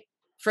colorway, right?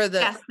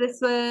 Yes, this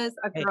was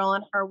a girl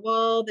in her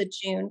wool, the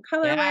June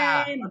colorway.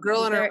 Yeah, a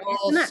girl in her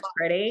wool. Isn't that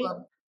pretty?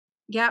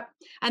 Yep.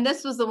 And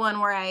this was the one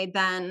where I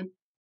then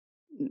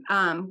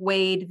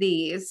weighed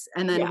these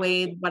and then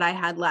weighed what I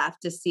had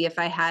left to see if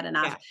I had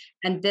enough. Yeah.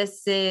 And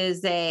this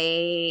is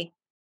a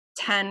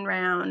 10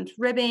 round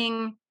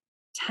ribbing,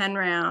 10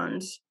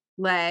 round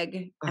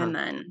leg, and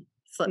then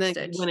slip and then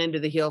stitch. Went into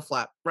the heel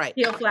flap, right?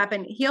 Heel flap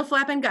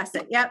and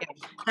gusset. Yep.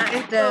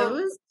 Yeah.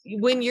 Those.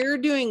 When you're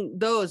doing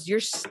those, you're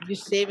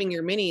saving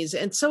your minis,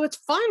 and so it's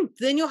fun.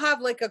 Then you'll have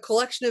a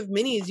collection of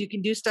minis you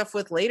can do stuff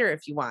with later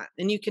if you want,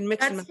 and you can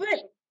mix them. That's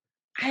what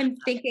I'm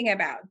thinking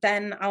about.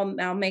 Then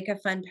I'll make a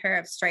fun pair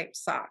of striped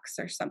socks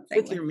or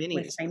something with your minis.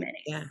 With my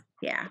minis.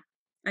 Yeah.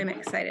 I'm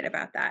excited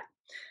about that.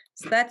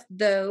 So that's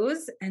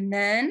those, and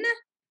then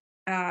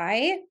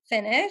I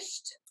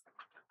finished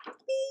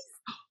these.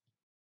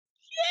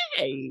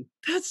 Yay!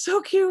 That's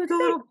so cute with a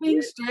little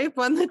pink stripe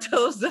on the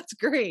toes. That's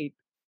great.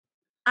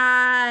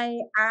 I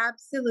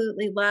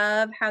absolutely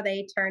love how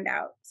they turned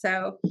out.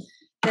 So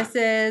this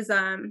is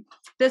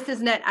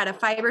knit out of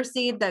fiber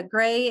seed. The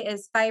gray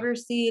is fiber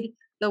seed.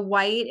 The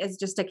white is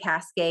just a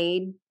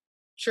cascade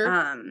Sure.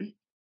 The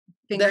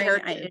fingering.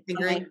 heritage It's on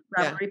fingering.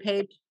 my Yeah. Ravelry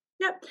page.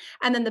 Yep.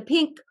 And then the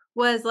pink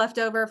was left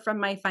over from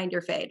my Find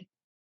Your Fade.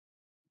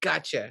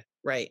 Gotcha.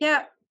 Right.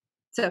 Yep.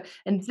 So,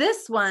 and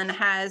this one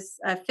has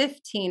a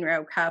 15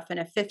 row cuff and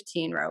a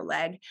 15 row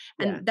leg.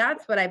 And Yeah.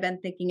 that's what I've been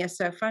thinking is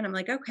so fun. I'm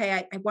like,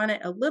 okay, I want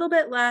it a little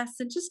bit less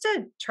and just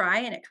to try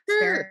and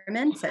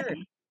experiment. Sure.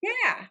 And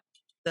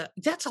yeah.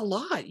 That's a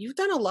lot. You've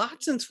done a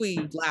lot since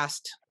we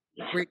last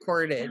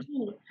recorded.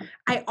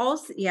 I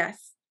also,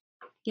 yes.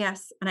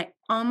 And I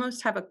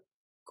almost have a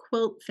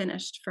quilt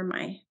finished for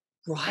I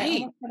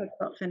Right. almost have a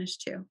quilt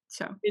finished too.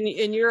 So,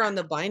 And you're on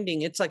the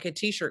binding. It's like a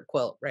t-shirt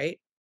quilt, right?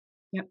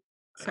 yep.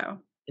 So,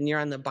 And you're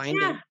on the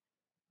binding. yeah,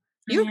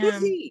 You're I am.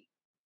 busy.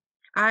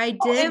 I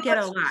did get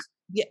a lot.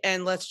 Yeah,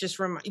 and let's just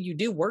remind you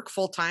do work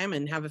full time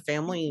and have a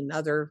family and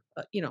other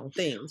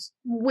things.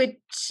 Which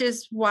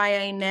is why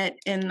I knit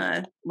in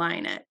the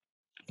line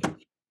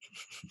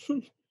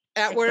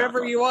At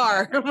wherever you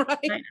are,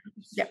 right?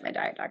 Get my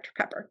Diet Dr.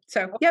 Pepper.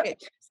 So yep.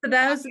 So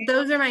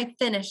those are my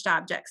finished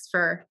objects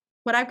for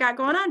what I've got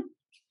going on.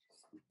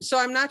 So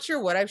I'm not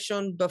sure what I've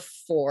shown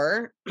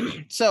before.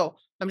 So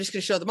I'm just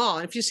gonna show them all.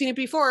 And if you've seen it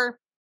before.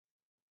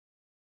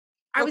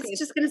 I was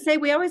just gonna say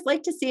we always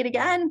like to see it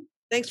again.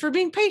 Thanks for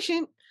being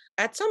patient.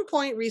 At some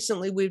point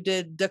recently, we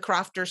did the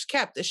Crofter's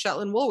Kept, the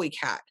Shetland Wool Week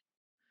hat.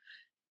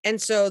 And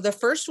so the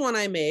first one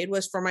I made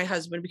was for my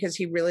husband because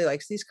he really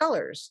likes these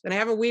colors. And I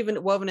haven't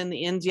woven in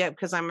the ends yet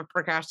because I'm a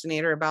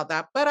procrastinator about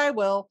that, but I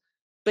will.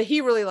 But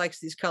he really likes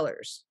these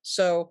colors.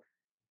 So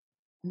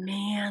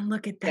man,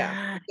 look at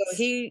that. Yeah. So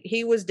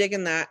he was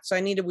digging that. So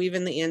I need to weave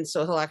in the ends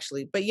so he'll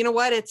actually, but you know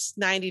what? It's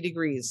 90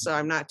 degrees, so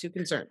I'm not too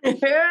concerned.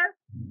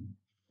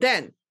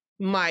 Then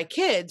my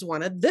kids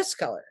wanted this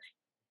color.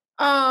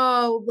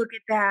 Oh, look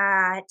at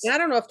that. And I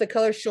don't know if the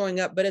color's showing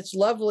up, but it's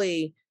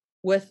lovely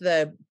with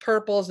the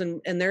purples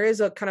and there is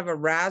a kind of a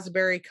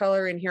raspberry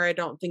color in here. I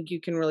don't think you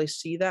can really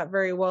see that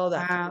very well.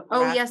 That wow.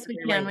 Oh, yes, we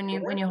can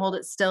when you hold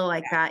it still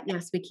like that.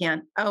 Yes, we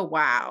can. Oh,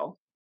 wow.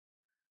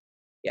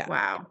 Yeah.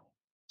 Wow.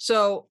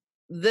 So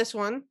this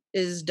one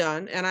is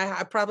done. And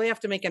I probably have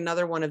to make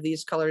another one of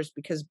these colors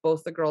because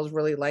both the girls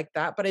really like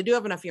that, but I do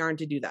have enough yarn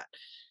to do that.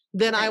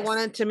 Then nice. I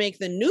wanted to make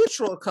the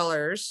neutral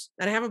colors,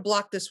 and I haven't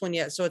blocked this one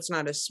yet, so it's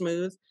not as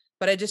smooth,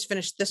 but I just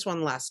finished this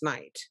one last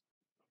night.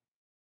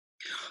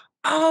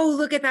 Oh,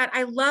 look at that.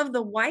 I love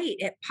the white.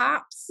 It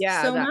pops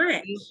so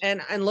much.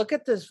 And look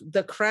at this.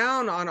 The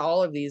crown on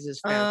all of these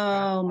is fantastic.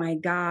 Oh my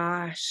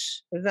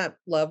gosh. Isn't that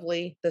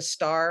lovely? The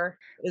star.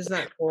 Isn't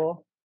that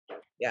cool?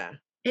 Yeah.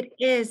 It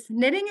is.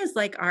 Knitting is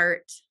like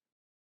art.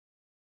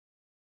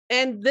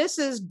 And this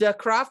is The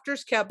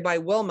Crofter's Kept by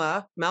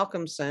Wilma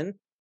Malcolmson.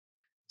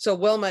 So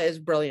Wilma is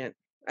brilliant.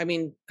 I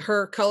mean,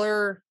 her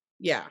color,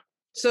 yeah.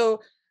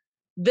 So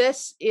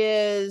this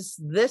is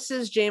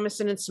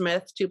Jamieson and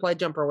Smith 2-ply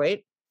jumper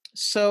weight.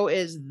 So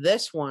is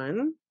this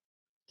one.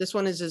 This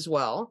one is as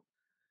well.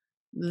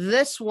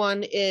 This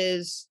one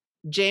is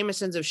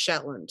Jamieson's of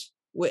Shetland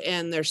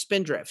and their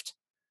Spindrift.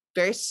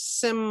 Very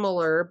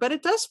similar, but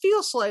it does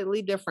feel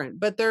slightly different.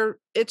 But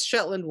it's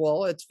Shetland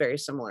wool. It's very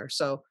similar.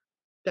 So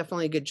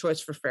definitely a good choice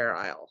for Fair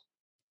Isle.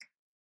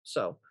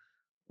 So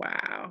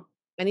wow.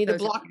 I need to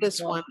block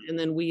this one and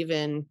then weave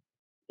in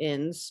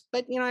ends,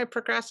 but I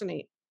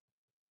procrastinate.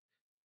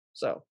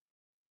 So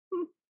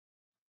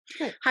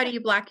how do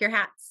you block your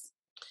hats?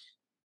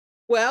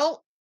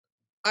 Well,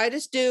 I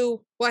just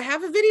do, I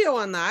have a video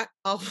on that.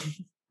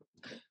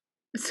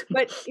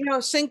 But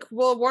sink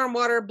warm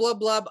water, blub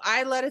blub.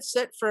 I let it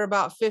sit for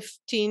about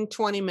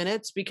 15-20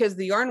 minutes because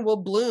the yarn will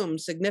bloom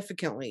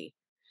significantly.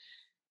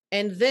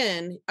 And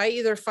then I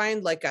either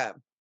find like a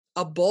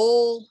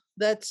bowl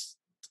that's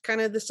kind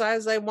of the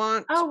size I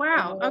want. Oh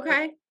wow.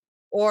 Okay.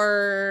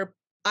 Or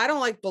I don't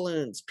like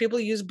balloons. People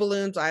use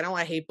balloons.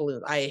 I hate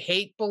balloons. I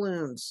hate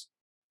balloons.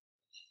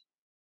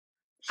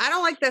 I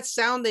don't like that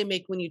sound they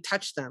make when you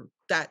touch them.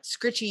 That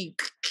scritchy.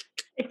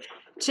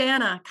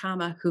 Jana,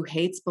 who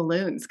hates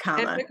balloons,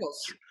 And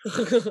pickles.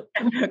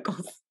 And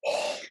pickles.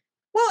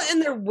 Well, and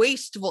they're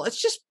wasteful.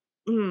 It's just,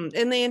 and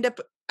they end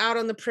up out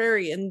on the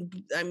prairie. And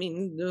I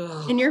mean,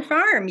 ugh. In your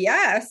farm,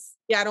 yes.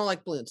 Yeah, I don't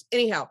like balloons.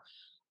 Anyhow,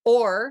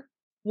 or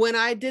when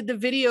I did the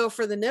video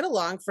for the knit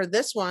along for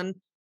this one,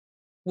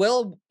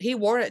 he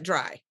wore it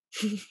dry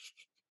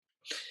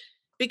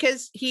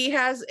because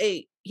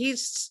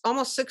he's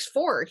almost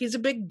 6'4". He's a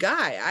big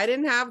guy. I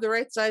didn't have the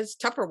right size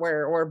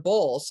Tupperware or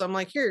bowl. So I'm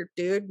like, here,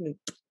 dude. And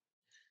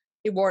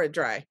he wore it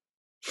dry.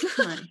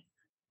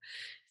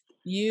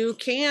 You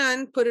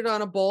can put it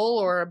on a bowl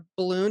or a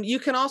balloon. You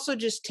can also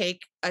just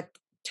take a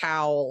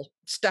towel,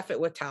 stuff it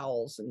with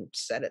towels and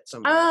set it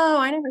somewhere. Oh,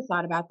 I never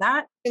thought about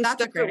that. And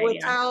That's stuff a great it with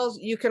idea. towels.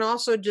 You can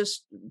also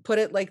just put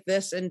it like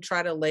this and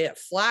try to lay it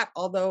flat,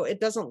 although it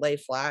doesn't lay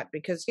flat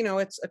because,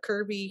 it's a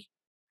curvy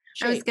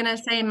shape. I was going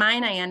to say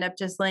mine, I end up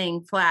just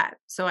laying flat.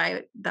 So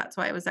that's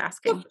why I was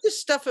asking. Just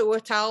stuff it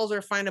with towels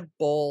or find a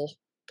bowl.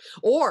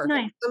 Or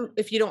Nice.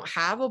 if you don't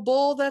have a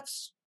bowl,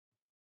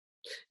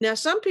 now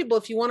some people,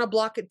 if you want to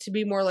block it to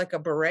be more like a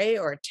beret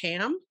or a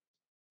tam,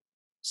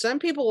 some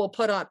people will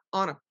put a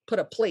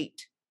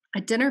plate.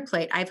 A dinner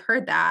plate. I've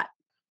heard that.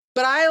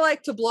 But I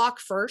like to block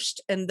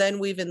first and then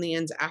weave in the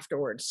ends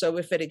afterwards. So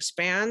if it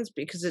expands,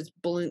 because it's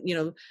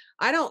balloon,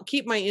 I don't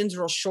keep my ends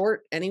real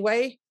short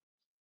anyway.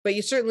 But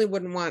you certainly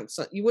wouldn't want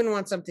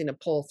something to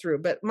pull through.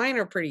 But mine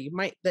are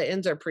the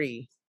ends are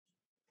pretty,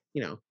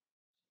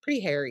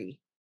 pretty hairy.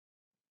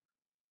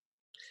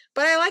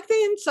 But I like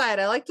the inside.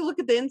 I like to look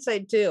at the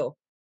inside too.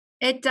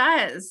 It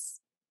does.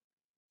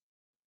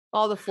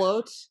 All the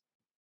floats.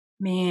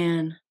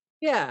 Man.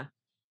 Yeah.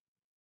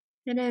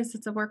 It is.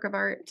 It's a work of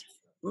art.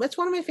 That's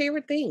one of my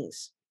favorite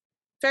things.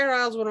 Fair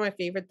Isle is one of my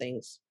favorite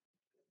things.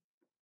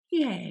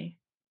 Yay.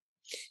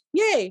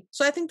 Yay.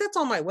 So I think that's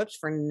all my whips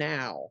for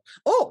now.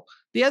 Oh,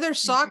 the other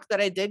sock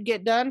that I did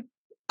get done,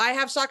 I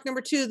have sock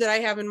number 2 that I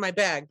have in my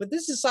bag, but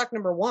this is sock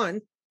number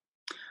 1.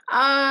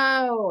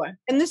 Oh.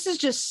 And this is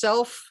just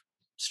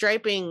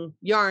self-striping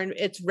yarn.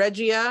 It's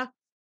Regia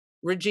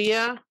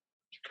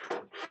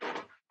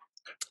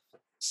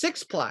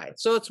 6-ply.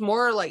 So it's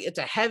more like, it's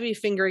a heavy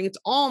fingering. It's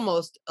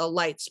almost a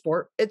light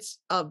sport. It's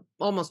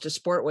almost a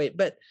sport weight,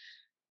 but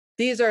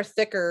these are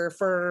thicker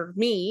for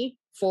me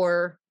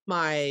for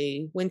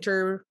my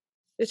winter.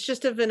 It's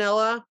just a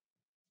vanilla,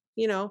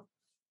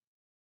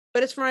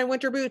 but it's for my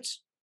winter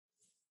boots.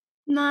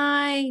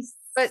 Nice.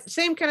 But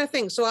same kind of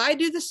thing. So I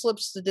do the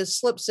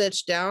slip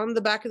stitch down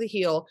the back of the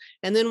heel.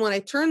 And then when I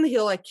turn the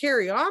heel, I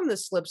carry on the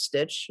slip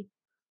stitch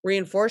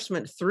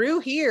reinforcement through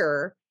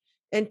here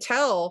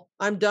until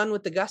I'm done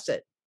with the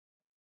gusset.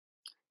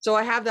 So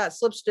I have that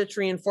slip stitch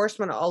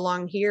reinforcement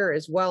along here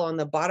as well on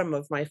the bottom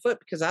of my foot,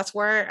 because that's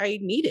where I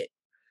need it.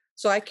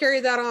 So I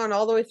carry that on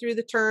all the way through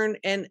the turn,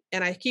 and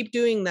I keep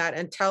doing that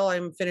until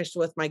I'm finished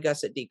with my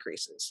gusset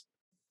decreases.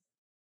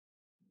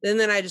 And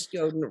then I just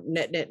go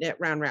knit,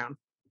 round.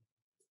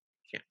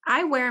 Yeah.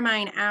 I wear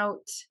mine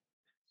out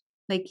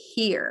like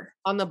here.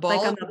 On the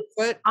ball of the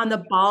foot? On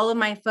the ball of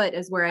my foot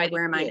is where I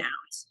wear mine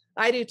out.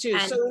 I do too.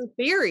 And so in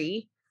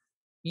theory,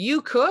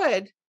 you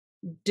could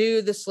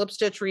do the slip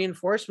stitch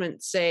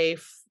reinforcement, say,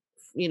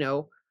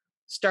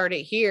 start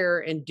it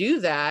here and do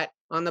that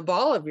on the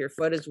ball of your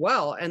foot as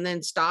well. And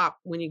then stop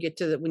when you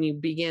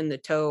begin the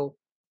toe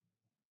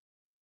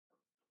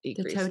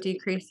decrease. The toe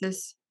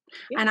decreases.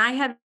 Yeah. And I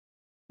have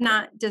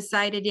not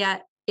decided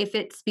yet if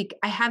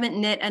I haven't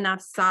knit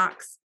enough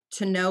socks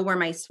to know where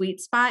my sweet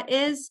spot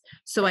is.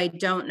 So I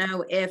don't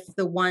know if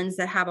the ones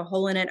that have a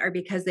hole in it are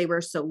because they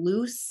were so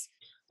loose,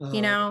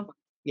 Yeah.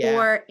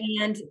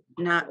 and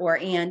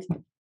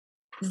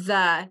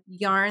the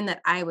yarn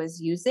that I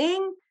was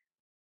using,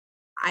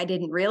 I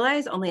didn't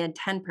realize only had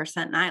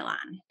 10%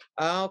 nylon.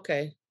 Oh,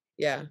 okay.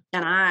 Yeah.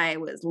 And I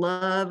was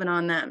loving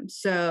on them.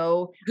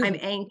 So I'm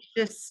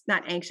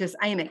not anxious.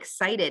 I am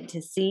excited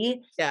to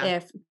see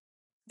if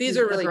these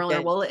are really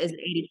roller wool is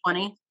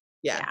 80-20.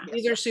 Yeah.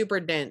 These are super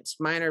dense.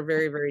 Mine are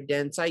very, very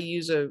dense. I'm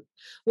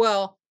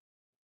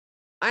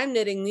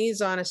knitting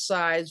these on a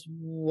size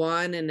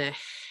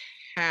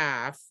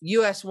 1.5,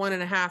 US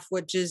 1.5,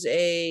 which is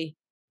a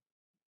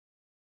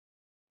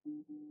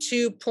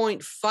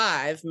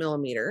 2.5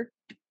 millimeter.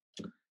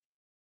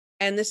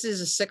 And this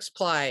is a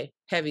 6-ply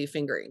heavy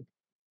fingering.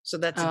 So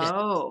that's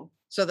dense.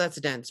 So that's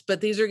dense.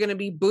 But these are going to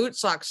be boot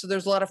socks. So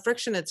there's a lot of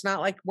friction. It's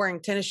not like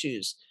wearing tennis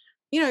shoes.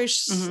 You're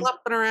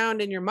slopping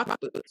around in your muck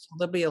boots.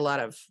 There'll be a lot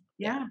of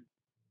So,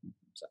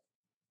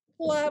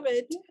 love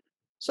it.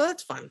 So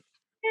that's fun.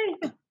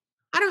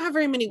 I don't have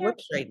very many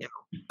whips right now.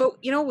 But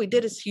we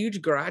did this huge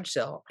garage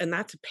sale, and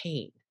that's a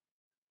pain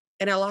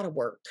and a lot of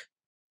work.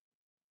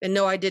 And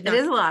no, I did not. It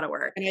is a lot of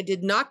work. And I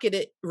did not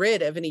get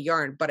rid of any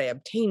yarn, but I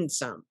obtained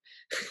some.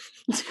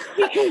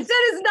 That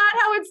is not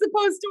how it's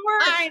supposed to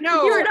work. I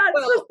know. You're not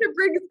supposed to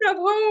bring stuff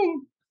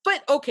home.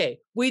 But okay,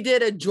 we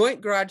did a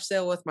joint garage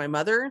sale with my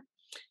mother.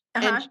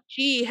 And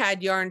she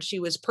had yarn she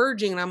was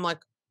purging, and I'm like,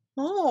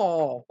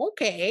 oh,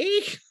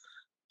 okay.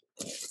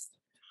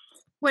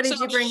 What did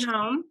you bring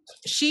home?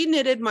 She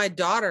knitted my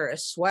daughter a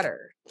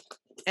sweater.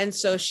 And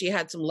so she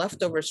had some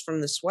leftovers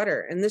from the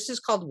sweater. And this is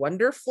called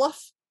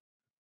Wonderfluff.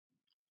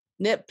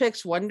 Knit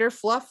Picks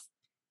Wonderfluff.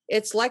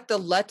 It's like the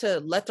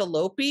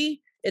Letalopi.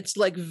 It's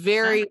like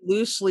very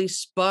loosely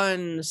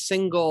spun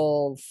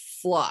single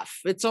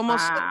fluff. It's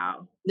almost like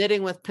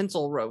knitting with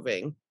pencil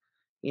roving.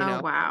 Oh,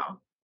 wow.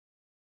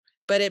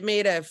 But it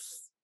made a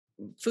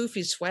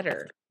foofy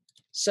sweater.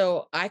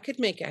 So I could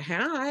make a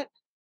hat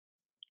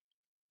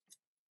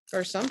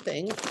or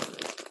something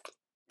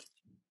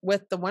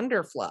with the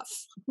Wonderfluff.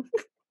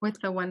 With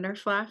the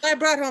Wonderfluff? I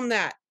brought home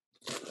that.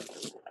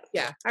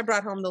 Yeah, I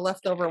brought home the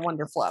leftover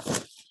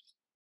Wonderfluff.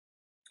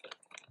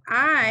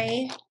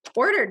 I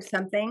ordered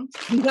something.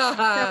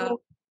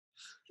 So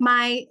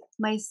my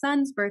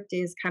son's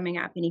birthday is coming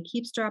up, and he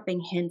keeps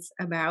dropping hints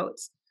about,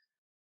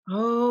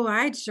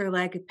 I'd sure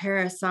like a pair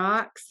of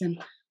socks,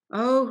 and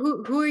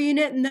who are you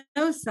knitting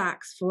those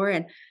socks for?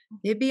 And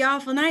it'd be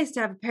awful nice to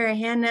have a pair of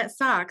hand knit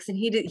socks. And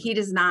he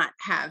does not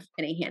have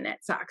any hand knit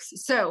socks.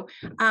 So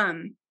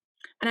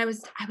And I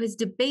was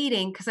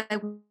debating because I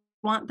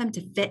want them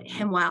to fit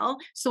him well.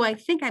 So I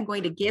think I'm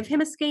going to give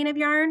him a skein of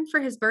yarn for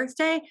his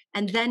birthday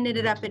and then knit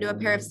it up into a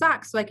pair of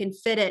socks so I can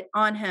fit it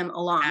on him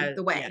along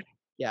the way.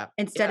 Yeah.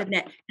 Instead of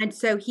knit. And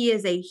so he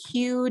is a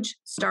huge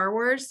Star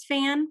Wars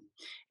fan.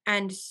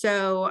 And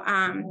so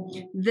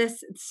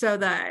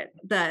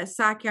the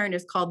sock yarn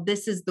is called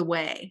This Is the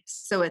Way.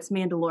 So it's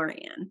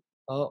Mandalorian.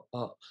 Oh,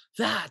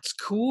 that's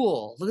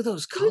cool. Look at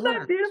those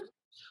colors.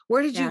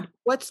 Where did you,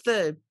 what's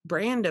the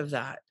brand of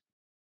that?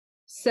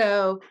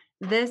 So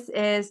this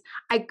is,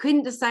 I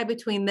couldn't decide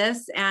between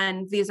this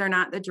and These Are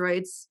Not the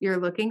Droids You're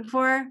Looking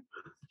For,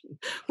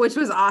 which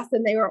was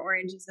awesome. They were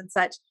oranges and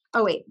such.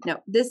 Oh, wait, no,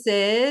 this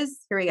is,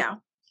 here we go.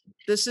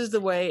 This Is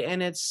the Way,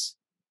 and it's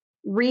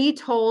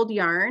Retold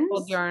Yarns.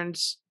 Retold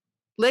Yarns,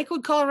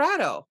 Lakewood,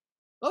 Colorado.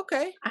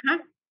 Okay.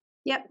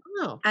 Yep.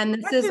 Oh, and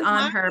this is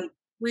on her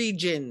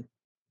region.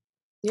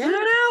 Yeah. I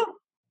don't know.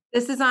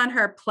 This is on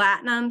her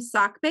platinum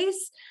sock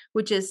base,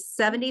 which is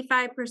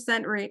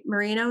 75%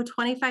 merino,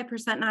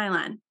 25%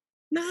 nylon.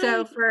 Nice.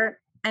 So for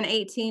an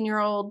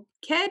 18-year-old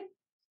kid.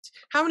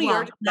 How many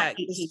yards is that?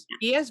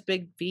 He has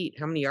big feet.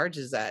 How many yards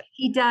is that?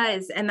 He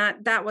does. And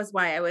that was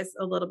why I was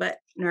a little bit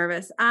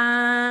nervous.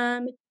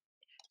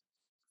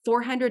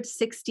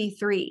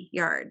 463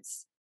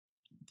 yards.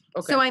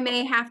 Okay. So I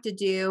may have to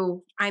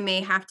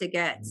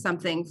get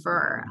something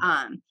for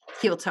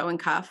heel toe and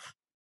cuff.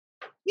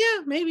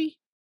 Yeah, maybe.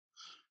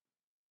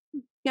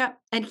 Yeah,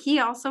 and he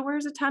also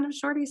wears a ton of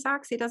shorty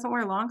socks. He doesn't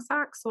wear long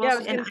socks. So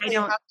yeah,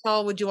 how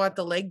tall would you want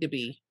the leg to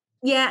be?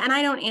 Yeah, and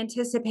I don't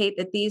anticipate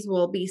that these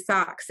will be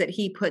socks that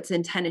he puts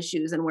in tennis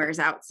shoes and wears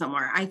out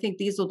somewhere. I think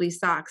these will be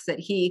socks that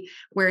he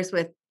wears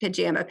with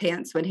pajama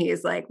pants when he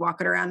is like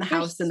walking around the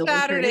house in the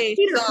Saturday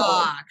winter.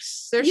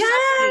 Socks. They're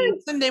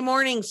Sunday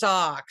morning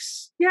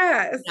socks.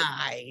 Yes.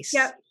 Nice.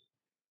 Yep.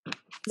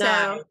 Nice.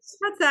 So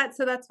that's that.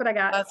 So that's what I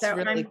got. That's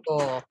really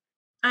cool.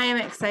 I am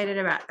excited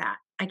about that.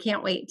 I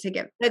can't wait to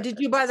get. Now, did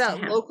you buy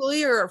that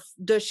locally, or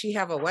does she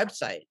have a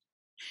website?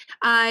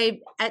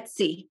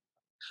 Etsy.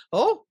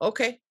 Oh,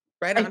 okay.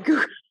 Right on.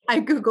 I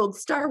Googled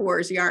Star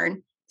Wars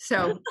yarn.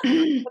 So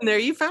and there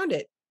you found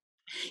it.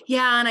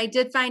 Yeah. And I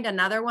did find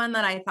another one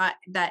that I thought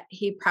that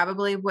he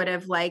probably would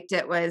have liked.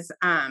 It was,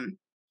 it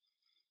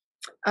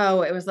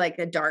was like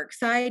a dark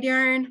side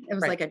yarn. It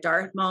was like a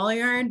Darth Maul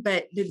yarn,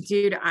 but the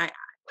dude,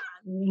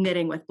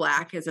 knitting with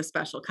black is a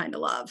special kind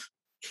of love.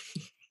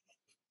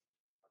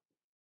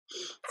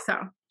 So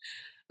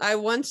I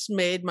once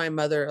made my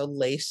mother a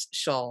lace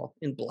shawl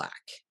in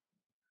black,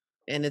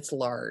 and it's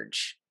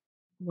large.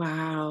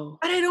 Wow.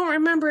 But I don't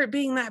remember it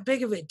being that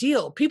big of a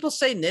deal. People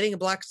say knitting a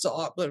black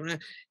shawl,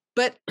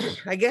 but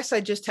I guess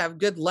I just have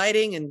good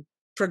lighting and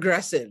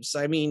progressives.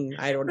 I mean,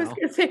 I don't know. I was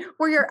gonna say,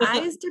 were your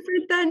eyes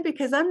different then?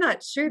 Because I'm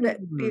not sure that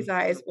these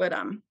eyes would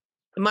It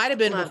might have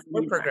been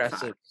before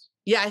progressives.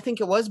 Yeah, I think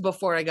it was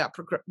before I got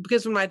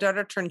because when my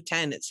daughter turned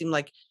 10, it seemed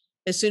like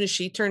as soon as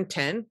she turned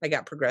 10, I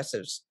got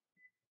progressives.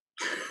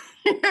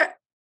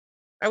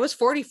 I was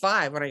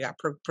 45 when I got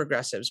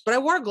progressives, but I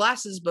wore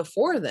glasses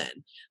before then,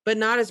 but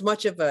not as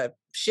much of a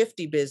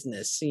shifty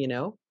business,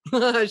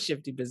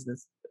 shifty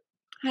business.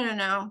 I don't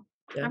know.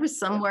 Yeah. I was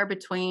somewhere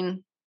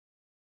between,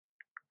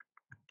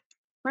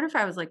 what if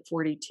I was like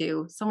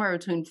 42, somewhere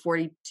between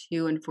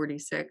 42 and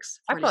 46.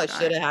 45. I probably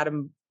should have had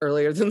them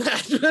earlier than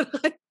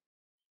that.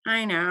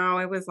 I know.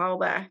 It was all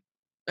that.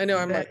 I know.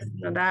 I'm like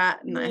that.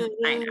 And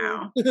I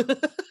know.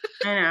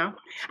 I know.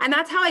 And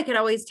that's how I could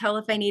always tell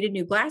if I needed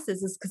new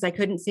glasses is because I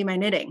couldn't see my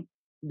knitting.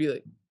 Be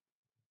like,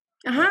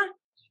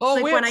 Oh,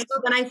 like when I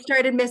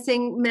started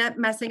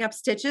messing up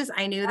stitches,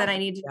 I knew that I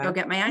needed to go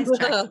get my eyes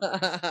checked.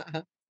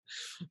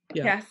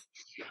 Yes.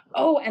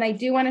 Oh, and I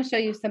do want to show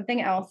you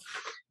something else.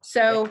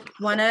 So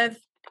one of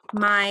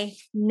my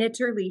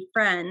knitterly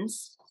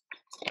friends,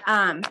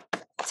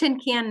 Tin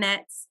Can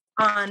Knits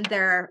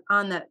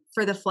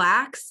for the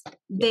flax,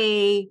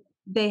 they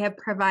have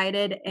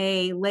provided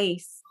a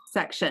lace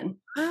section.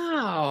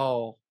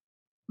 Wow.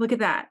 Look at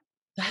that.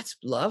 That's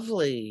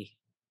lovely.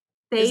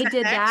 They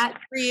did that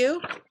for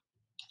you?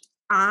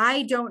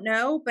 I don't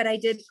know, but I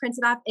did print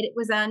it off. It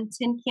was on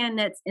Tin Can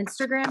Knits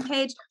Instagram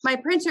page. My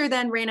printer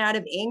then ran out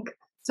of ink,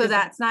 so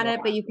that's not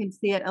it, but you can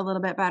see it a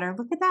little bit better.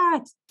 Look at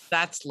that.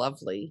 That's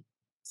lovely.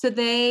 So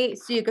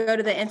you go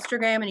to the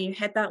Instagram and you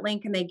hit that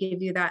link and they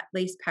give you that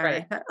lace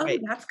pattern. I thought,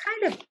 that's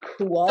kind of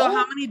cool. So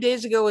how many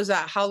days ago was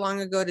that? How long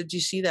ago did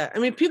you see that? I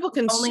mean, people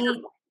can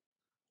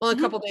a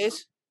couple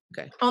days.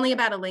 Okay. Only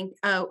about a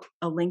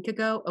week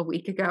ago.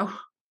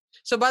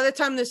 So by the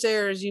time this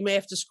airs, you may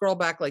have to scroll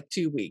back like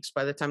 2 weeks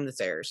by the time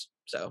this airs.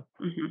 So,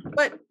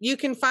 but you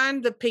can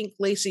find the pink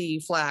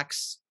Lacy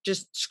Flax.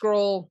 Just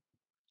scroll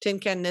Tin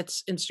Can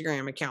Knits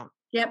Instagram account.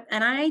 Yep.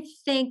 And I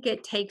think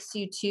it takes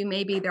you to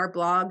maybe their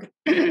blog.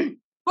 Well,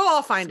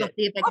 I'll find it.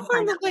 I'll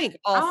find the link.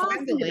 I'll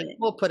find the link.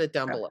 We'll put it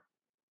down below.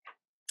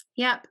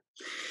 Yep.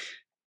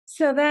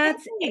 So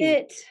that's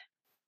it.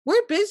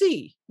 We're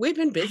busy. We've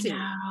been busy.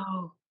 I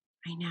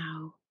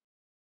know.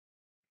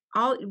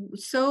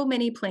 So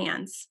many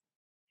plans.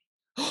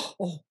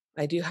 Oh,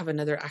 I do have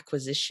another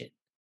acquisition.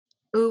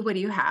 Oh, what do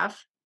you have?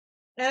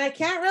 And I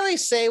can't really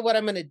say what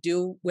I'm going to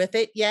do with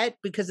it yet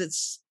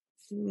because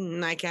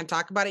I can't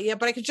talk about it yet,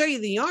 but I can show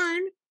you the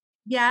yarn.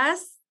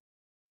 Yes.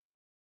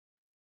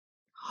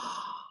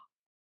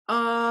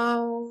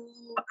 Oh,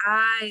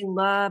 I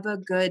love a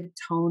good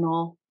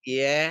tonal.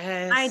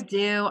 Yes. I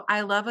do.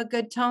 I love a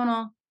good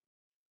tonal.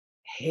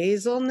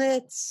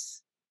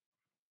 Hazelnuts.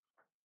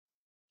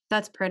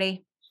 That's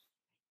pretty.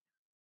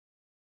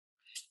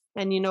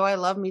 And I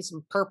love me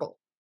some purple.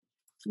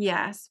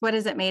 Yes. What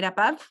is it made up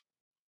of?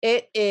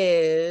 It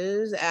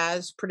is,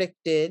 as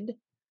predicted,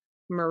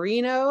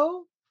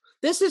 merino.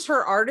 This is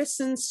her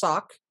artisan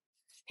sock,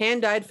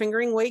 hand-dyed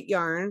fingering weight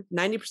yarn,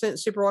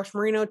 90% superwash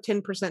merino,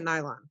 10%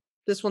 nylon.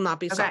 This will not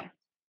be sock.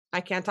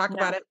 I can't talk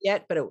about it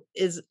yet, but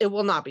it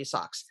will not be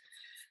socks,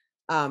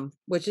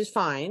 which is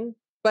fine.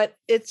 But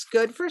it's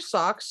good for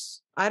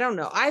socks. I don't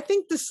know. I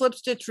think the slip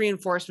stitch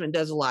reinforcement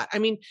does a lot. I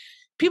mean,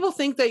 people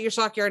think that your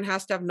sock yarn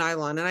has to have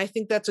nylon, and I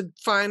think that's a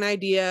fine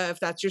idea if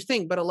that's your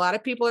thing. But a lot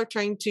of people are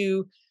trying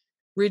to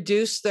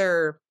reduce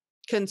their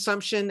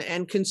consumption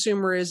and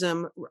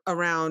consumerism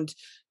around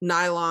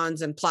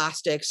nylons and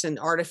plastics and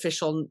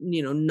artificial,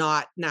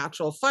 not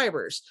natural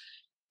fibers.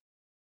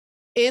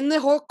 In the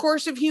whole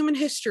course of human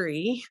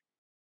history,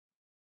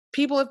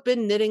 people have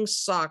been knitting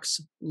socks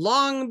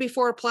long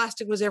before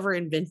plastic was ever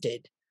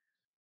invented.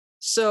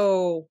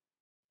 So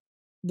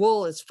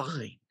wool is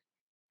fine.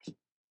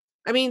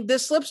 I mean, the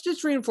slip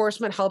stitch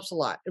reinforcement helps a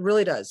lot. It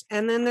really does.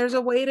 And then there's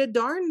a way to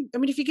darn. I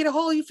mean, if you get a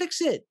hole, you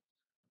fix it.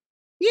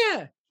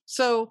 Yeah.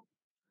 So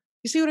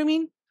you see what I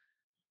mean?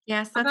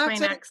 Yes, that's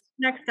my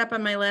next up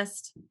on my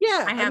list.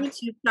 Yeah. I have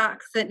 2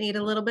 socks that need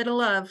a little bit of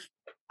love.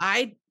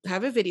 I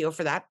have a video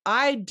for that.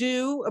 I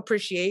do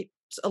appreciate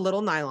a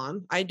little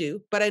nylon. I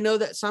do. But I know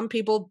that some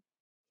people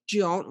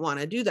don't want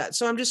to do that.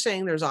 So I'm just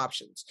saying there's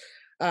options.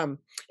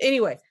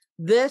 Anyway,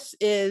 this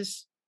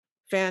is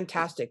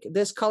fantastic.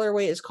 This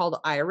colorway is called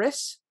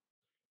Iris.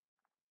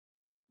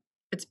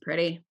 It's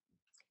pretty.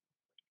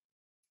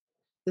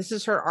 This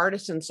is her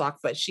artisan sock,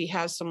 but she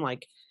has some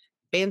like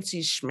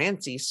fancy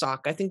schmancy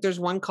sock. I think there's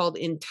one called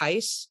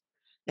Entice,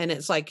 and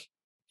it's like,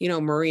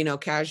 merino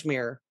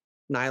cashmere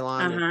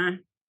nylon.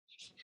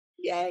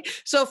 Yay.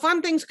 So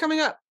fun things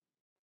coming up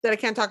that I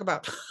can't talk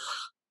about.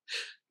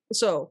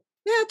 So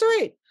yeah, it's all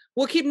right.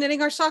 We'll keep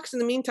knitting our socks in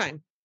the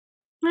meantime.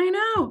 I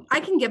know. I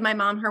can give my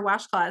mom her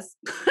washcloths.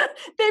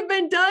 They've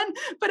been done,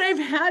 but I've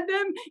had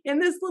them in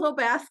this little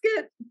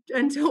basket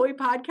until we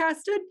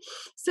podcasted.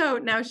 So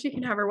now she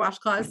can have her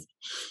washcloths.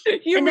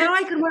 And now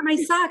I can wear my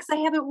socks. I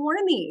haven't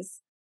worn these.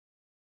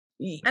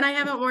 And I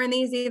haven't worn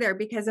these either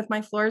because if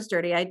my floor is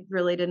dirty, I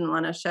really didn't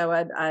want to show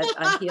a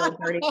heeled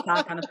dirty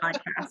sock on the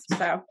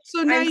podcast.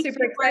 So now I'm you super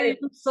can excited.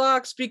 wear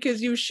socks because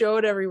you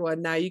showed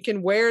everyone. Now you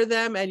can wear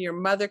them, and your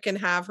mother can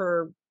have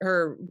her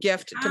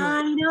gift to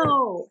I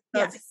know.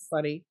 That's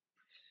funny.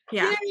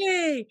 Yeah.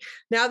 Yay!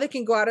 Now they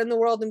can go out in the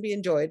world and be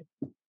enjoyed.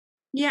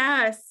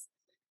 Yes.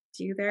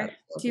 Do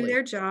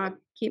their job.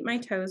 Keep my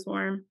toes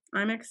warm.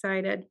 I'm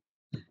excited.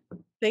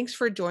 Thanks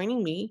for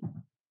joining me.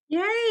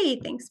 Yay.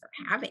 Thanks for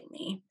having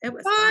me. It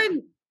was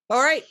fun.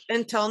 All right.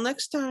 Until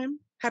next time.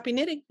 Happy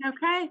knitting.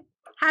 Okay.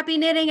 Happy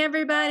knitting,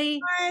 everybody.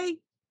 Bye.